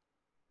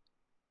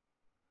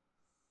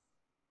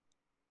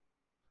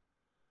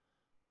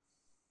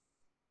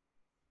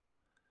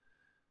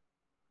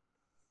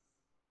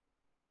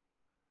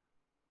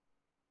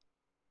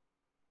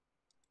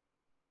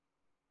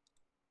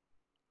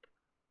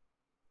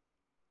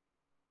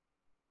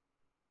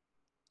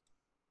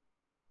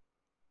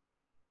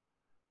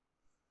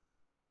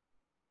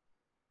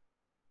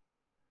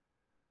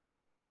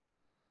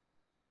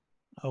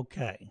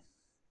 Okay.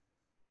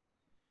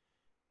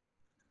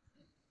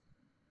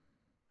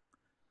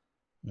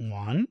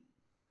 1,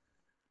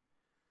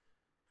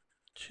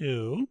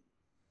 2,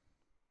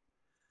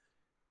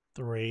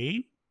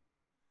 3,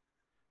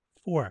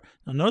 4.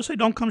 Now notice I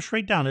don't come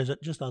straight down. There's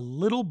just a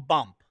little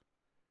bump.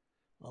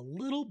 A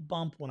little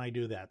bump when I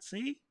do that.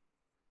 See?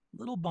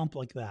 Little bump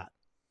like that.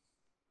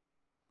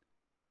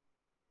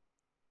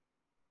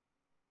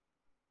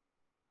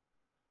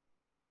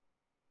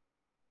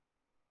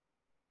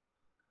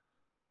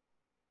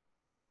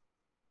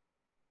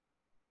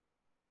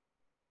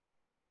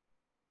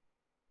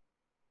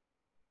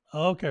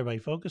 Okay, everybody,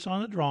 focus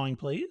on the drawing,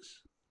 please.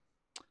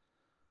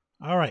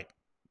 All right.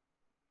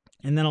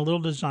 And then a little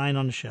design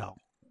on the shell.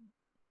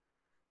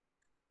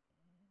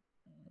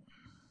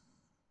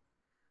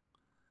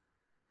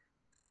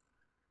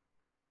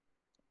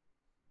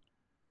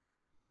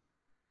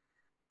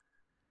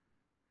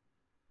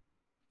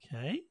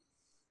 Okay.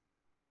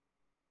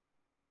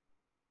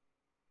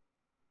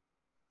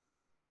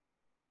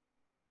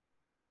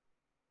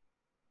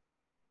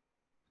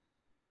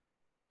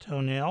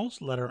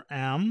 Toenails, letter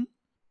M,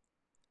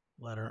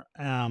 letter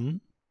M,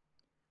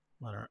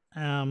 letter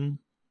M,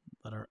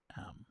 letter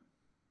M.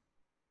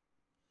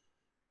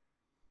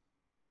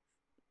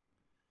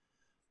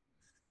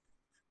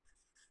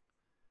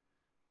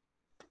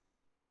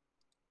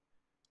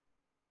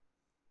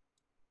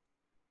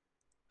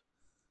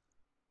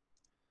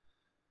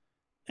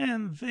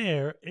 And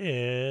there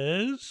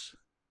is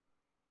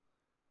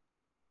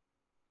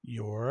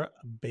your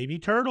baby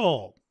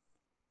turtle.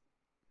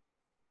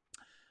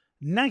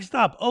 Next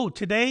up,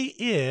 today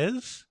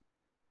is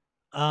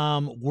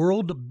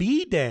World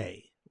Bee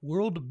Day.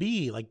 World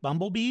Bee, like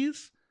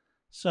bumblebees.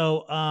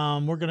 So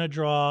we're going to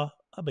draw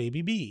a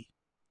baby bee.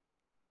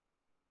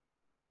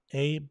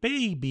 A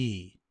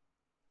baby.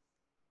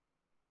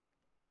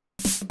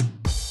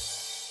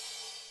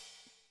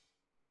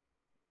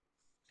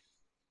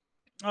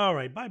 All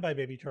right, bye-bye,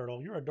 baby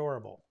turtle. You're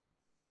adorable.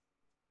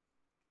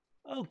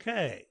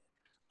 Okay,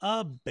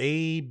 a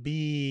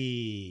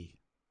baby.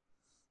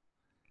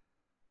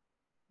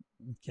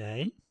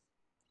 Okay.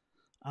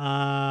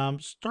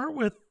 Start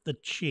with the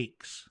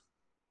cheeks.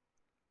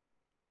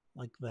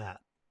 Like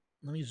that.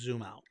 Let me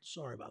zoom out.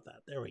 Sorry about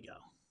that. There we go.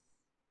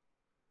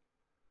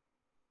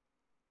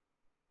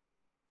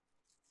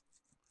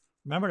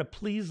 Remember to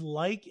please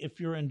like if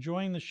you're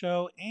enjoying the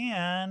show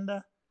and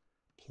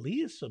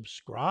please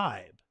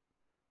subscribe.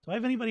 Do I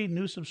have anybody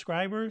new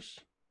subscribers?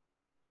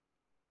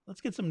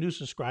 Let's get some new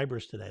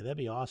subscribers today. That'd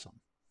be awesome.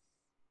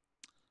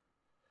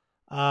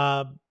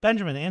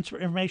 Benjamin,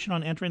 information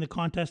on entering the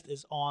contest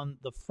is on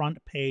the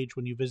front page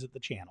when you visit the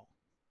channel.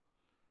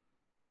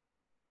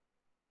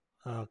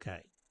 Okay.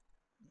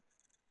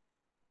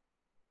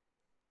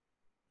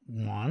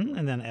 1,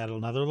 and then add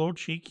another little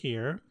cheek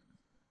here.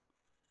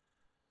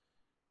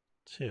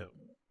 2.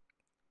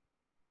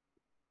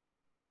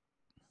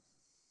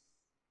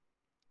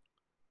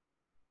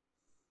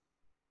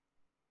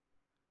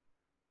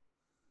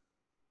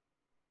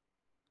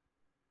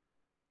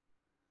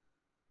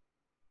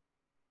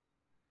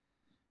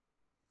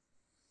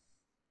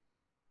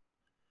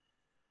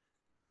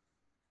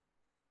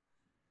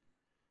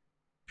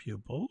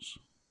 Pupils.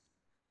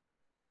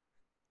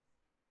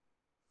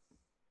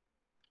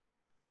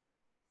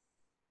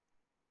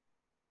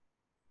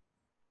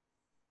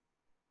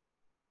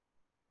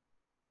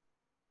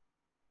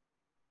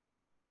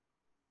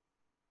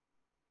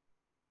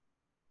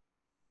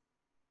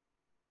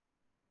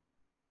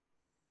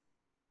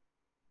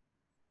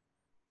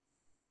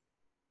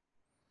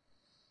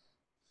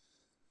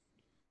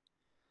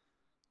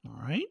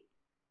 right.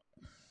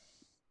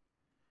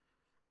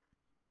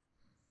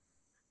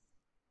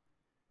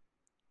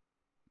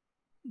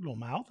 Little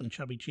mouth and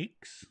chubby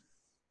cheeks.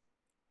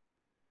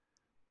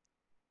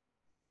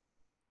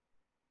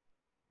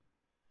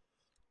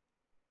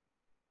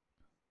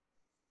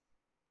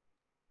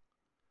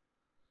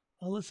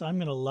 Alyssa, I'm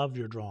going to love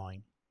your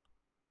drawing.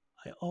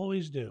 I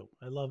always do.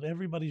 I love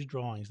everybody's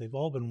drawings. They've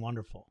all been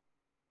wonderful.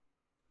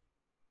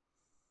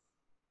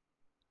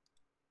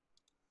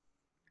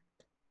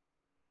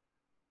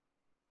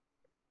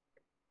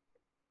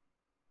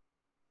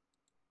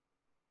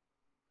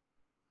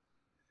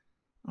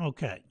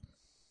 Okay.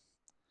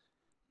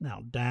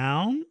 Now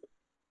down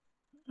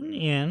and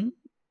in,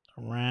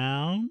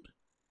 around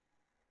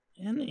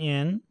and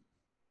in.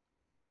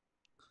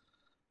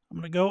 I'm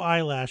going to go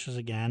eyelashes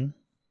again.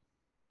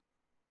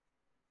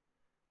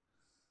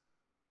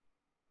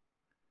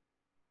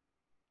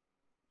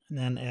 And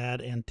then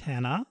add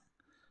antenna.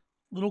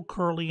 Little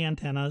curly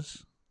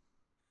antennas.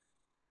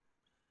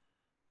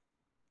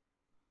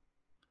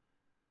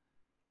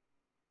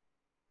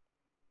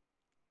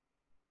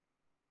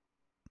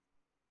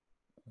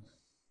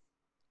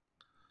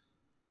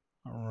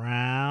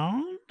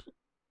 Around.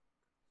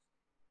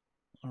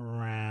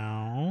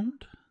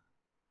 Around.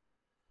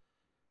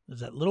 There's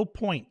that little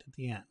point at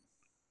the end.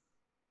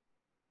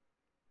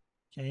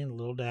 Okay, and a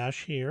little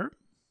dash here.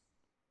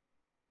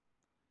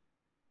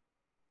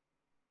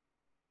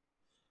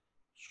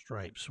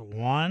 Stripes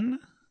 1,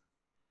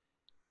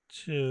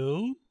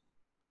 2,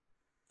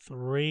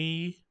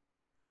 3,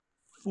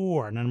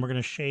 4. And then we're going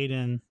to shade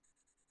in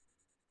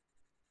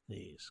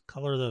these.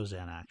 Color those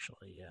in,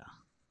 actually, yeah.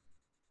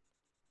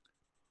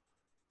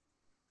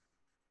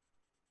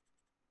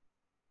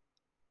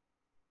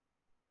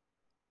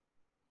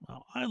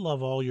 Well, I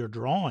love all your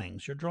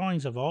drawings. Your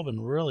drawings have all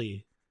been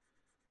really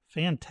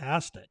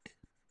fantastic.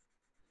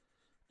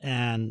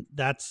 And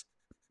that's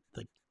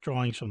the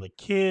drawings from the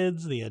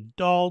kids, the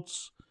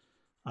adults,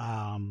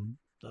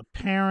 the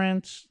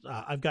parents.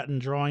 I've gotten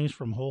drawings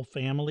from whole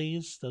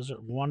families. Those are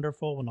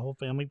wonderful when the whole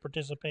family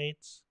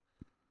participates.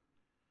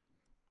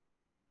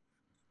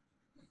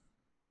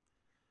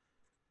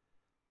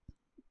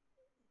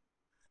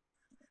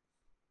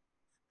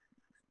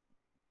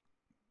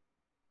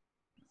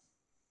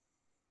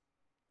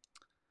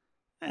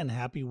 And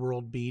Happy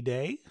World Bee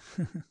Day.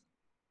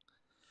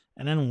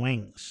 And then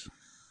wings.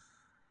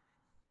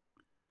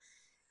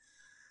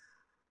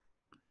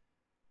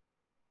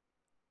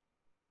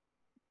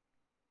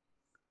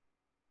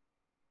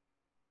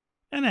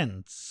 And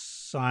then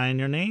sign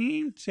your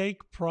name.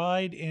 Take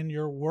pride in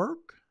your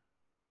work.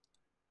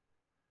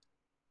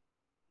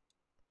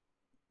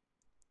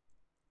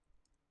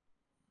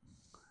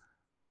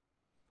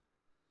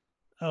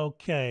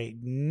 Okay,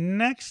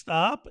 next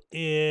up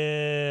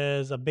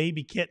is a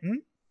baby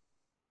kitten.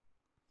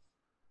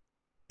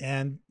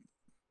 And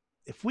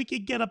if we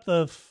could get up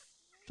to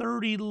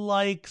 30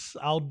 likes,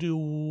 I'll do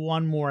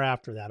one more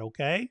after that,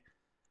 okay?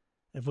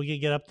 If we could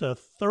get up to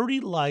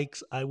 30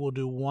 likes, I will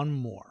do one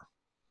more.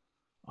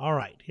 All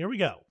right, here we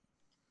go.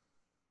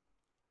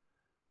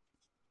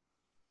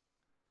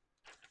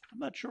 I'm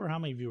not sure how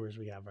many viewers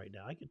we have right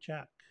now. I could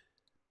check.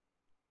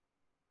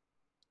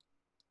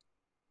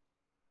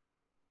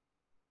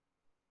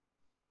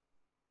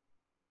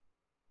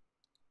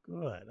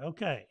 Good,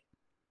 okay.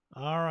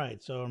 All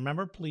right, so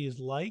remember, please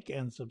like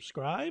and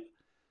subscribe.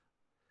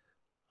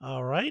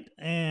 All right,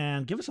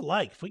 and give us a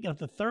like. If we get up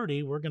to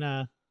 30, we're going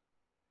to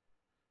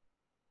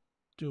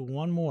do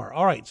one more.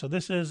 All right, so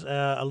this is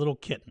a little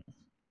kitten.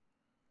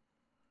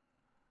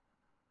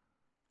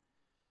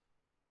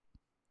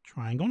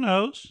 Triangle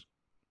nose.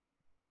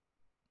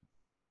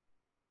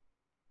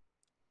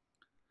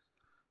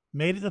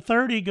 Made it to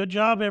 30. Good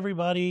job,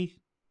 everybody.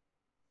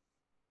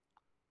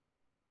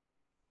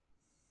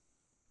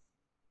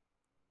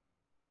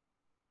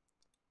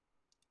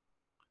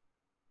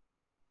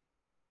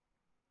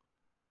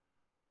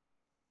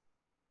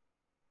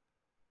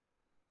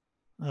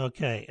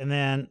 Okay, and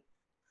then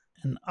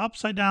an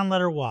upside down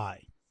letter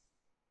Y.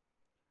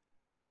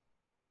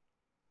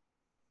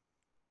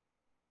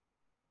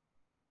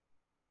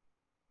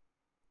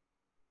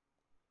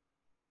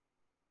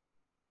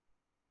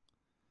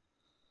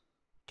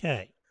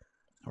 Okay,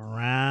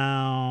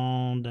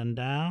 around and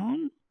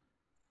down,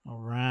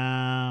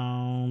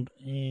 around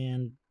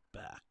and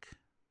back.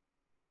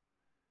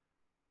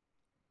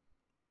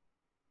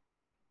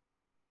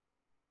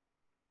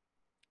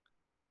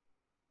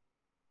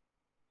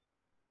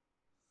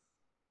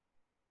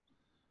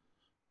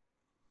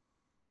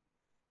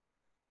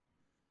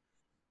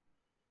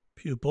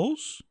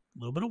 Pupils, a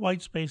little bit of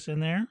white space in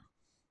there.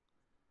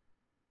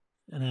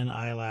 And then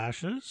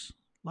eyelashes,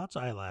 lots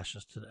of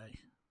eyelashes today.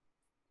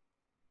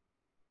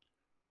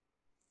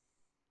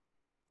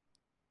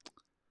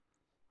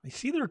 I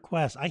see the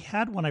request. I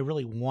had one I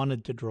really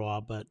wanted to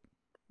draw, but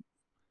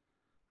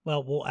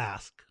well, we'll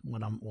ask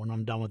when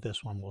I'm done with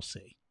this one. We'll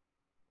see.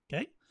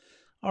 Okay.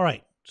 All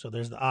right. So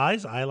there's the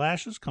eyes,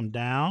 eyelashes come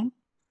down,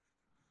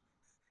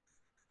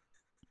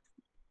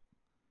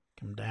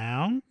 come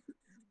down,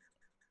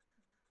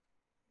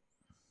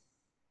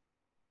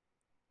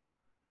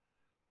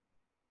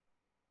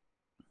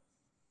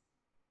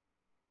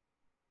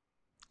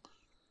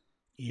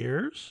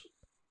 Ears.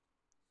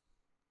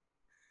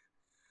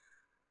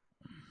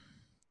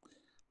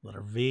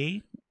 Letter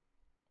V.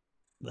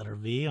 Letter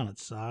V on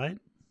its side.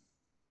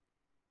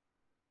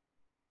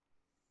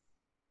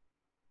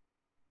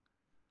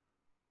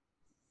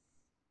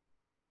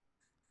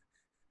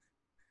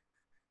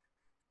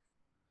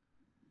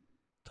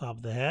 Top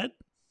of the head.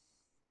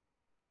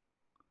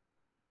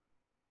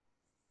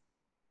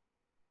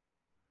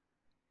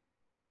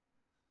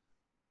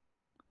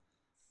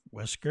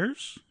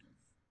 Whiskers.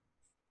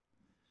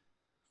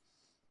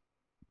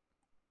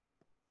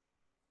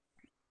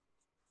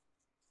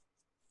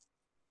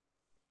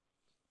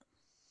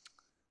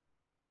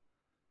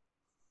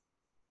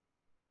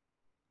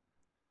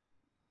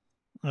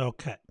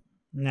 Okay.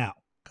 Now,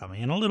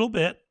 coming in a little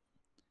bit.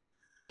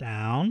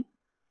 Down,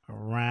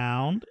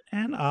 around,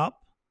 and up.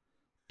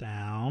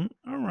 Down,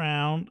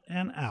 around,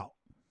 and out.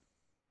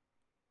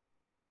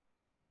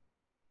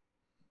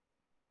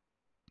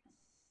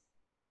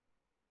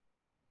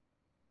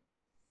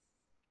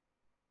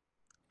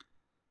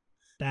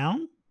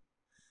 Down,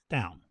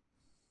 down.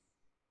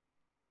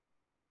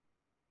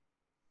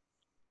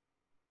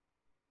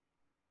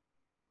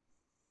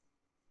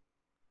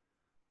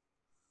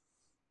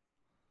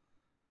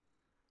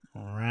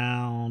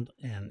 Around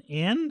and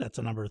in. That's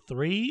a number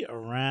 3.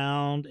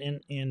 Around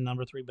and in,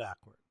 number 3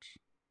 backwards.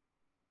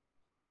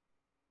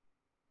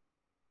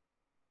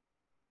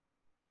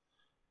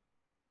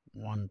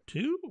 One,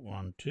 two,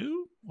 1,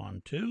 2,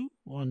 1, 2,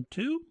 1,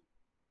 2.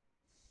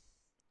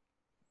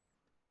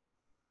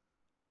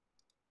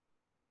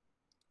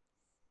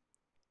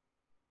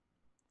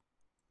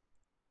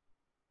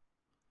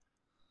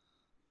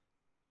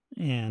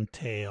 And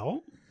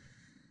tail.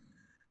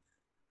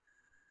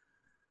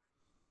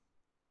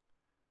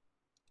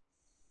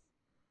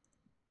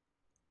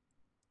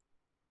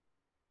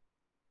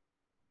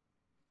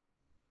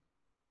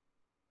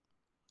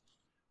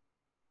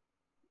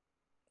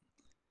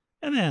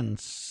 And then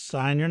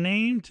sign your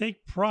name,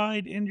 take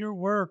pride in your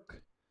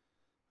work.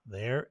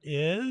 There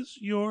is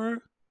your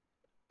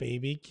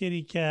baby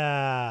kitty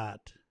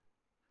cat.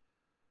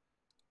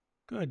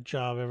 Good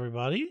job,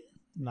 everybody.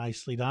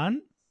 Nicely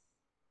done.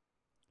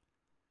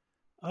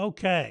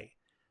 Okay.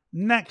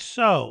 Next,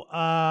 so,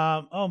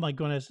 oh my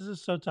goodness, this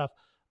is so tough.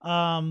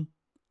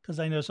 Because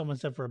I know someone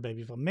said for a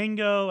baby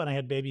flamingo, and I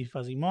had baby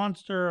fuzzy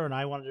monster, and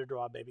I wanted to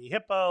draw a baby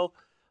hippo.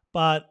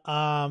 But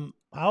how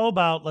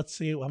about, let's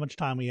see how much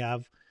time we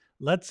have.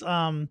 Let's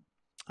I'm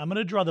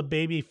gonna draw the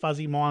baby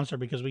fuzzy monster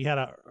because we had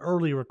an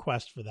early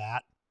request for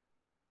that.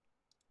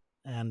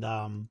 And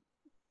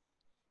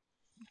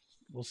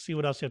we'll see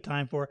what else you have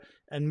time for.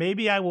 And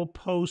maybe I will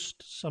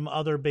post some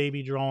other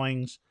baby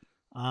drawings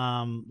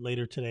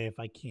later today if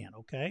I can,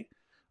 okay?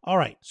 All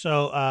right,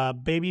 so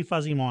baby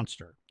fuzzy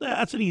monster.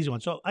 That's an easy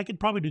one. So I could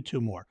probably do 2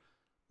 more.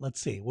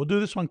 Let's see. We'll do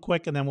this one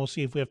quick, and then we'll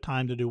see if we have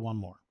time to do 1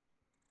 more.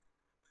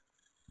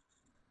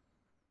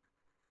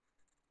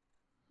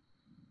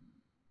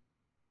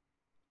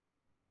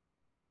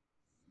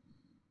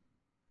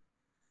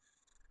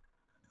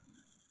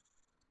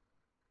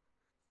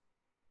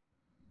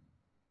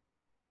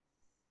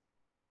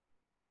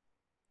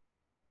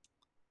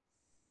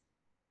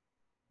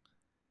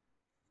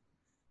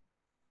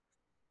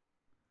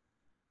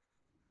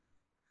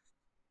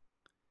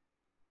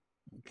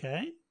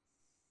 Okay.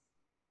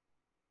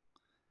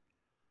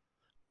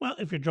 Well,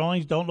 if your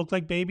drawings don't look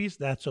like babies,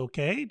 that's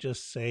okay.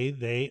 Just say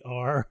they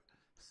are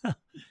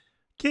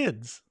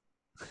kids.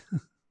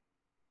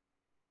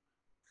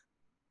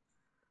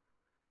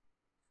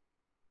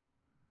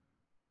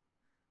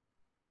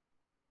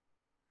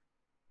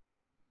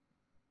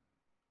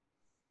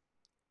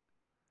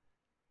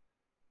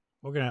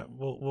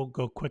 We'll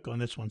go quick on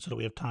this one so that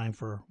we have time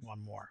for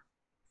 1 more.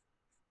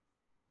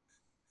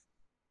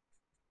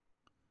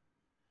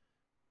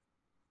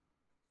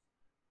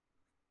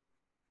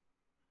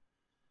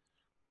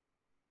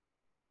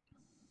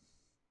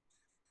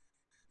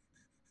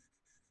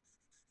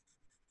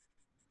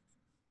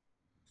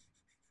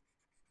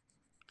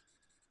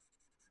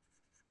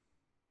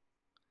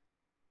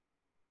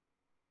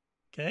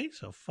 Okay,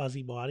 so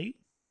fuzzy body.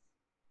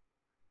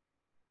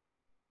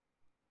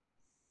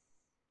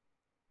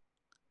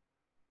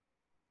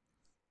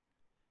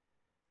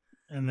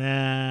 And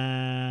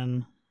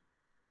then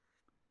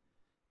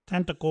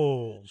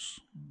tentacles.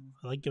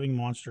 I like giving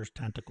monsters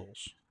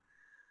tentacles.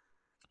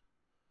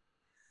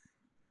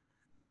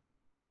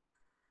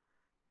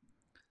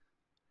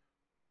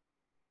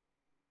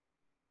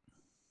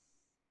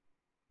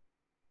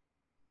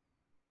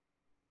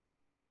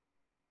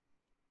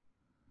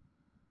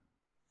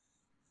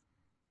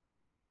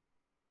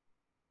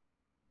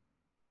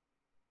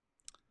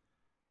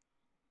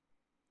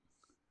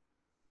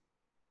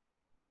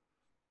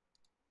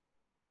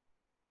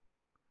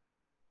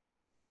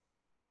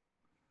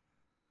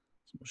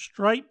 Some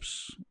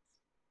stripes.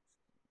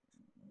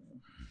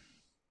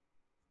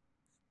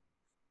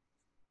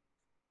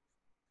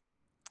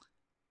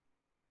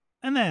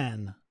 And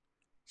then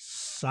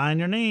sign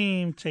your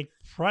name, take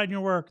pride in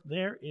your work.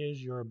 There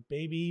is your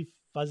baby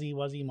fuzzy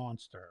wuzzy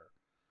monster.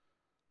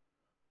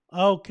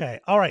 Okay.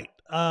 All right.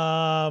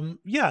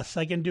 Yes,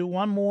 I can do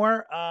one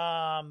more.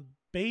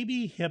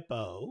 Baby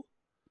hippo.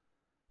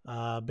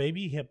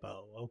 Baby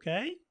hippo.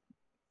 Okay.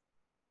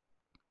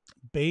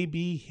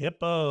 Baby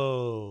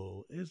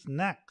hippo is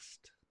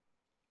next.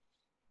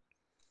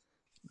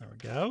 There we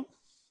go.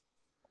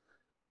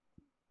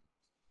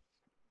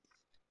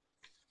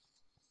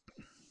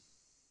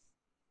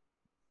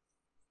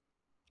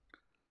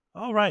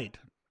 All right.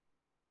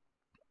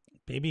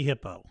 Baby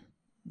hippo.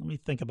 Let me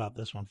think about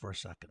this one for a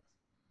second.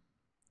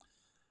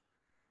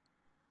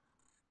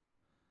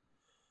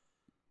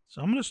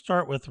 So I'm going to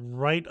start with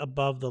right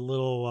above the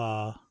little,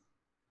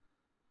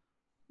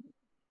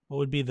 what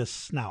would be the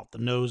snout, the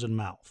nose and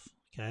mouth.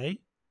 Okay.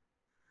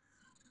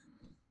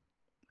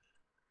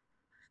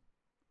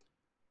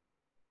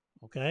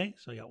 Okay.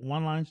 So I got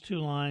 1 line, 2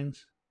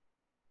 lines.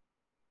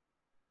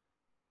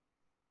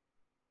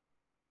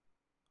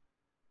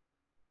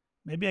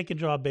 Maybe I can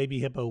draw a baby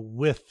hippo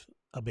with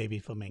a baby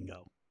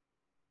flamingo.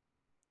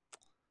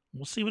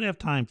 We'll see what I have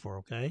time for,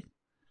 okay?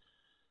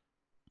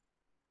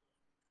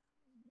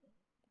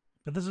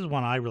 But this is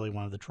one I really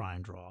wanted to try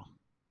and draw.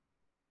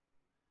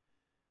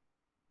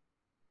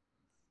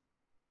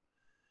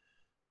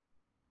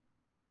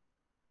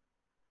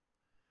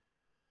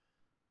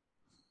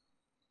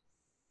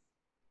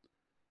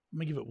 Let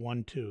me give it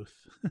one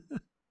tooth.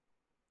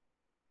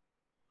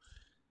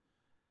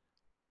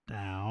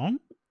 Down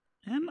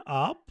and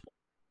up.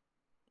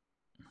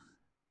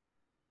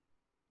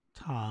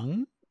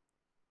 Tongue.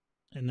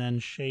 And then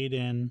shade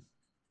in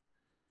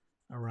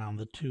around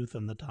the tooth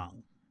and the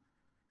tongue.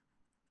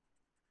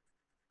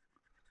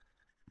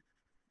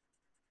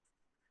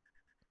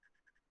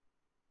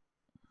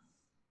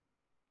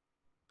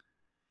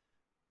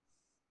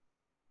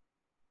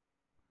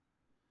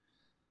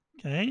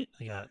 Okay,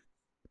 I got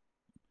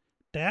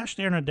dash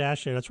there and a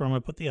dash there. That's where I'm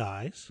going to put the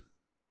eyes.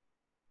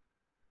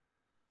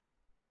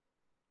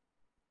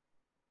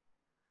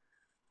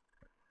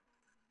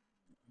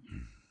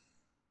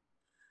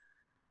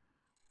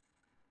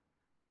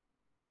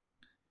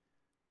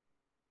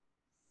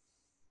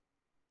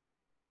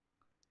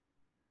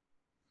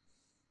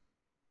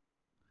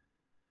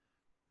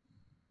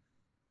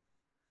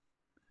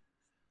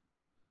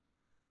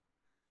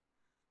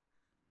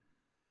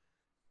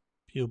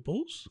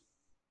 Pupils.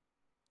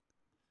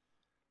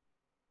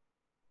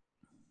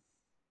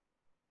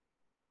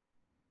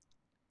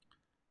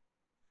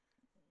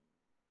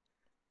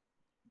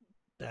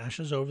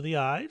 Dashes over the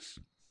eyes.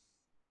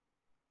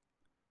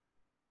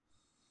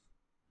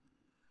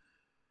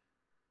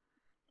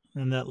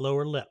 And that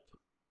lower lip.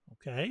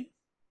 Okay.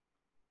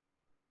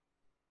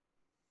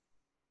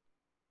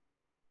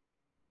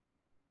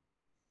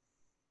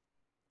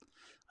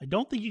 I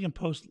don't think you can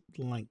post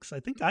links. I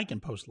think I can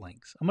post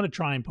links. I'm going to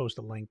try and post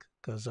a link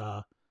because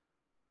I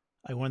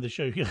wanted to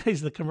show you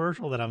guys the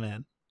commercial that I'm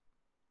in.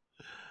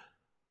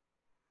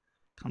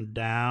 Come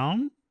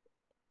down.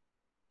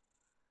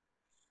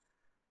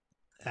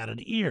 Add an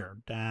ear.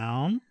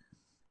 Down.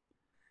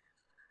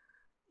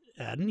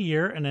 Add an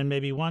ear. And then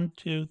maybe 1,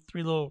 2,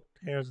 3 little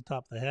hairs on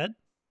top of the head.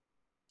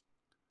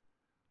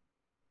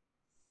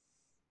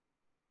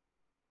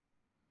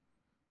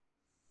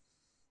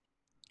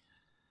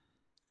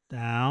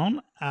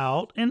 Down,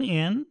 out, and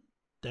in.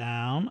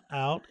 Down,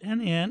 out,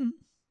 and in.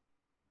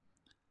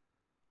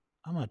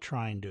 I'm going to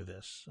try and do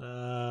this.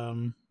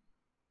 Like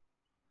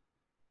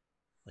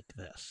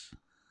this.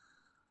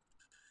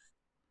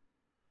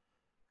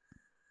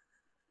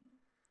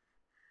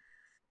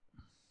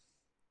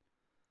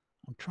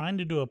 I'm trying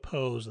to do a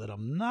pose that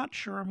I'm not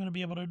sure I'm going to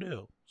be able to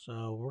do.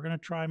 So we're going to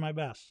try my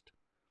best.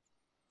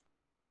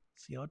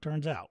 See how it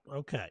turns out.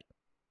 Okay.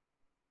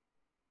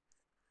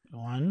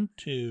 1,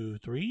 2,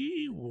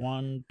 3.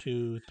 1,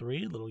 2,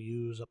 3. Little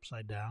U's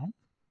upside down.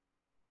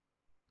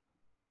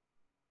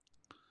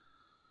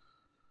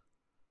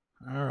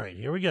 All right,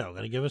 here we go.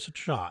 Got to give us a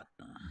shot.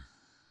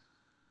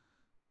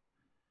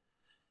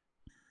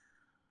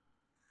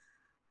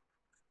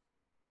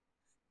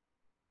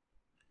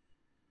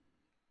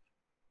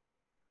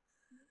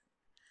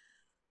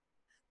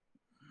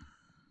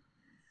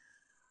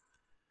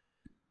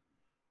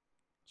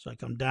 So I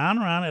come down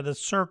around at a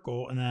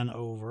circle and then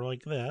over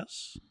like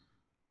this.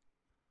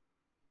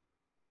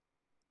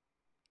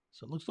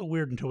 So it looks a little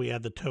weird until we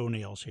add the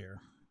toenails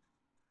here.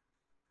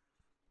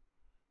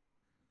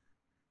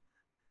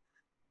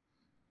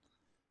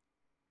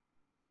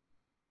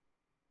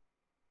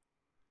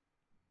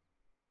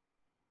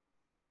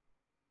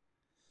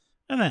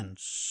 And then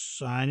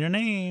sign your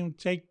name.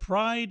 Take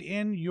pride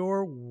in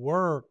your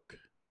work.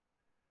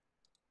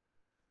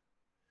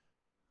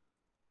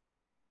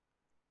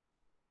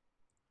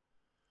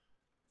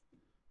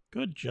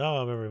 Good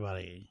job,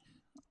 everybody.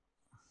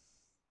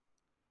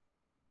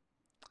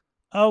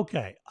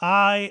 Okay,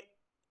 I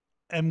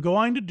am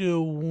going to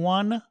do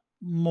one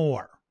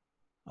more.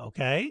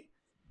 Okay,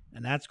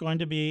 and that's going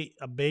to be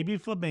a baby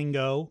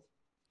flamingo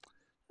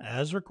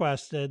as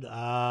requested.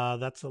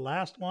 That's the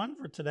last one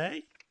for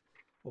today.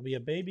 Will be a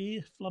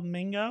baby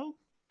flamingo.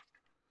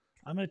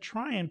 I'm going to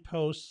try and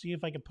post, see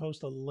if I can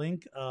post a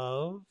link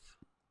of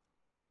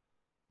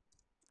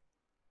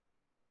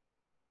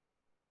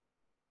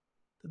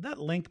Did that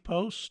link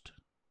post?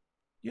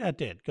 Yeah, it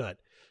did. Good.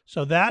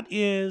 So that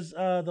is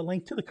the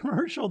link to the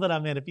commercial that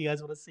I'm in if you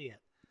guys want to see it.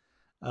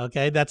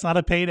 Okay, that's not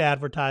a paid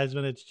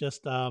advertisement. It's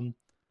just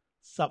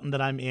something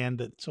that I'm in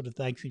that sort of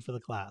thanks me for the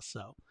class.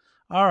 So,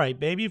 all right,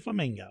 baby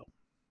flamingo.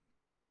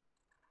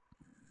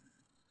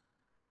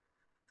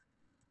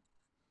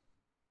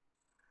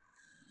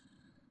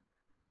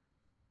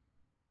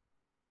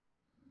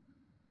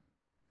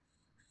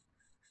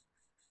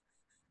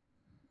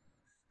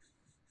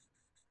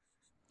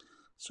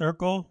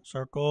 Circle,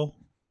 circle,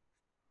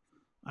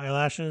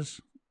 eyelashes,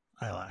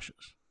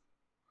 eyelashes.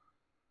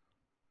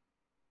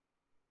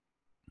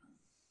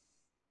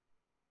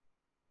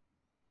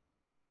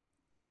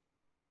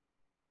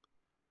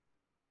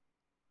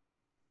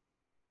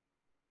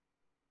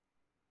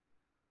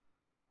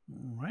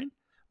 All right.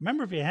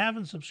 Remember, if you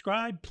haven't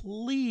subscribed,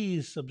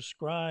 please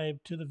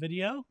subscribe to the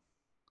video.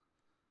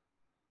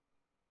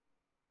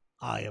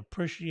 I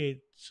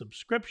appreciate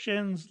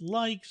subscriptions,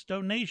 likes,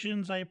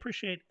 donations. I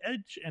appreciate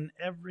each and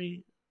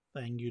everything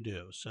you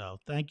do. So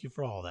thank you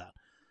for all that.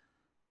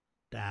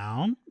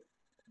 Down,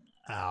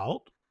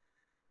 out,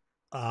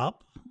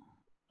 up,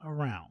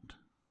 around.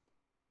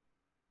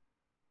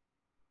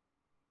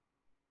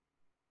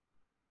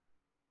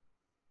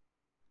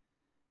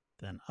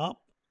 Then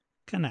up,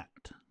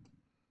 connect.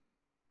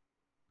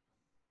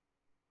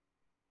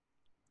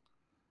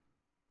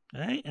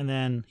 Okay, and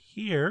then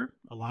here,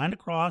 a line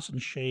across and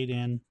shade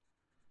in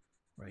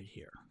right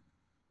here.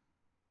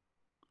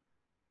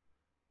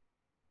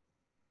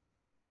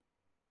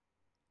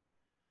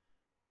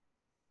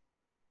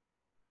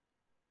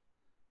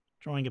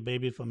 Drawing a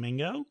baby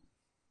flamingo.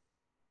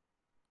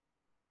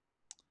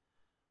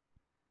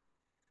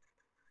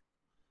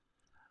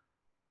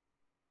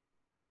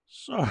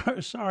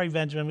 Sorry,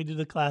 Benjamin. We do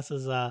the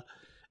classes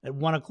at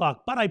 1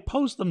 o'clock, but I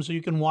post them so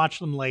you can watch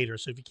them later.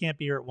 So if you can't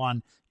be here at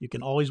 1, you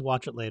can always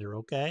watch it later,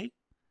 okay?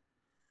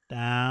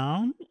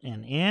 Down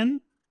and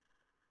in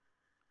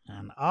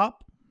and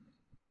up.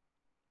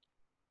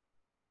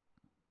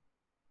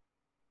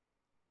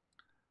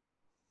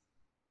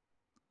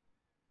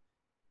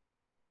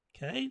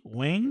 Okay,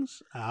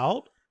 wings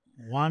out.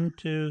 1,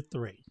 2,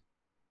 3.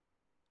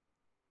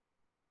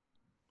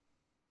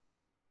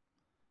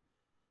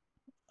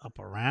 Up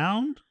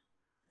around.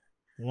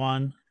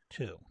 1,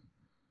 2.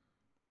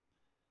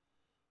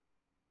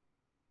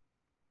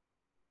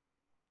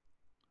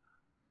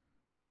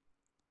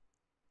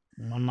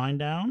 One line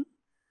down,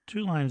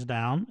 2 lines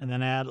down, and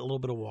then add a little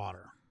bit of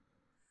water.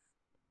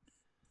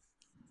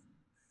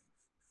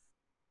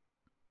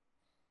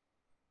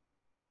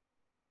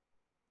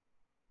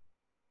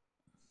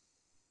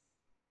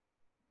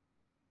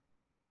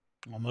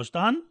 Almost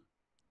done.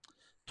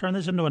 Turn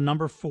this into a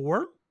number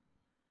 4.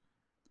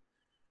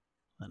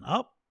 Then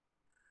up,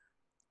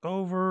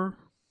 over,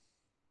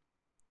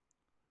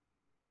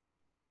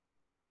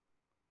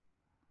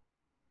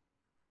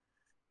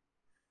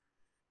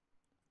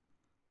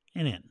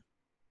 and in.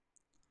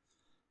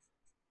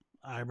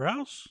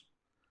 Eyebrows.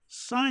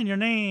 Sign your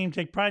name.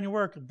 Take pride in your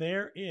work.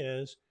 There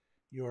is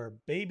your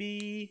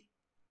baby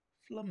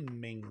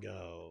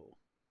flamingo.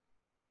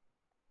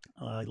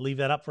 Leave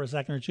that up for a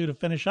second or two to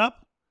finish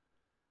up.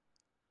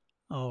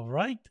 All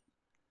right.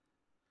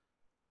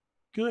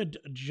 Good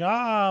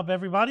job,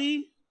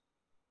 everybody.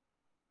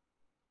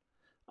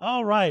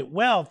 All right.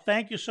 Well,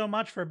 thank you so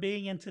much for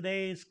being in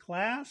today's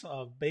class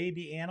of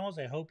baby animals.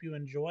 I hope you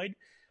enjoyed.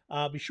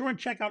 Be sure and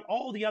check out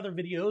all the other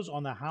videos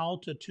on the How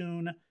to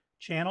Toon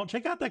channel.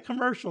 Check out that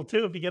commercial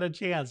too if you get a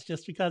chance,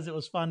 just because it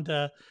was fun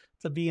to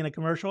be in a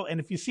commercial. And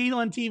if you see it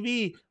on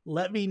TV,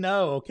 let me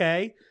know,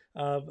 okay?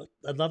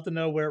 I'd love to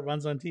know where it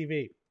runs on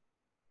TV.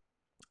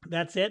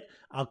 That's it.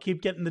 I'll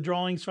keep getting the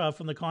drawings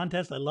from the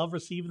contest. I love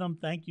receiving them.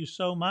 Thank you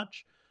so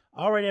much.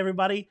 All right,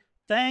 everybody.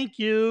 Thank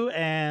you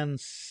and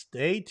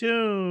stay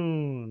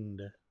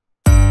tuned.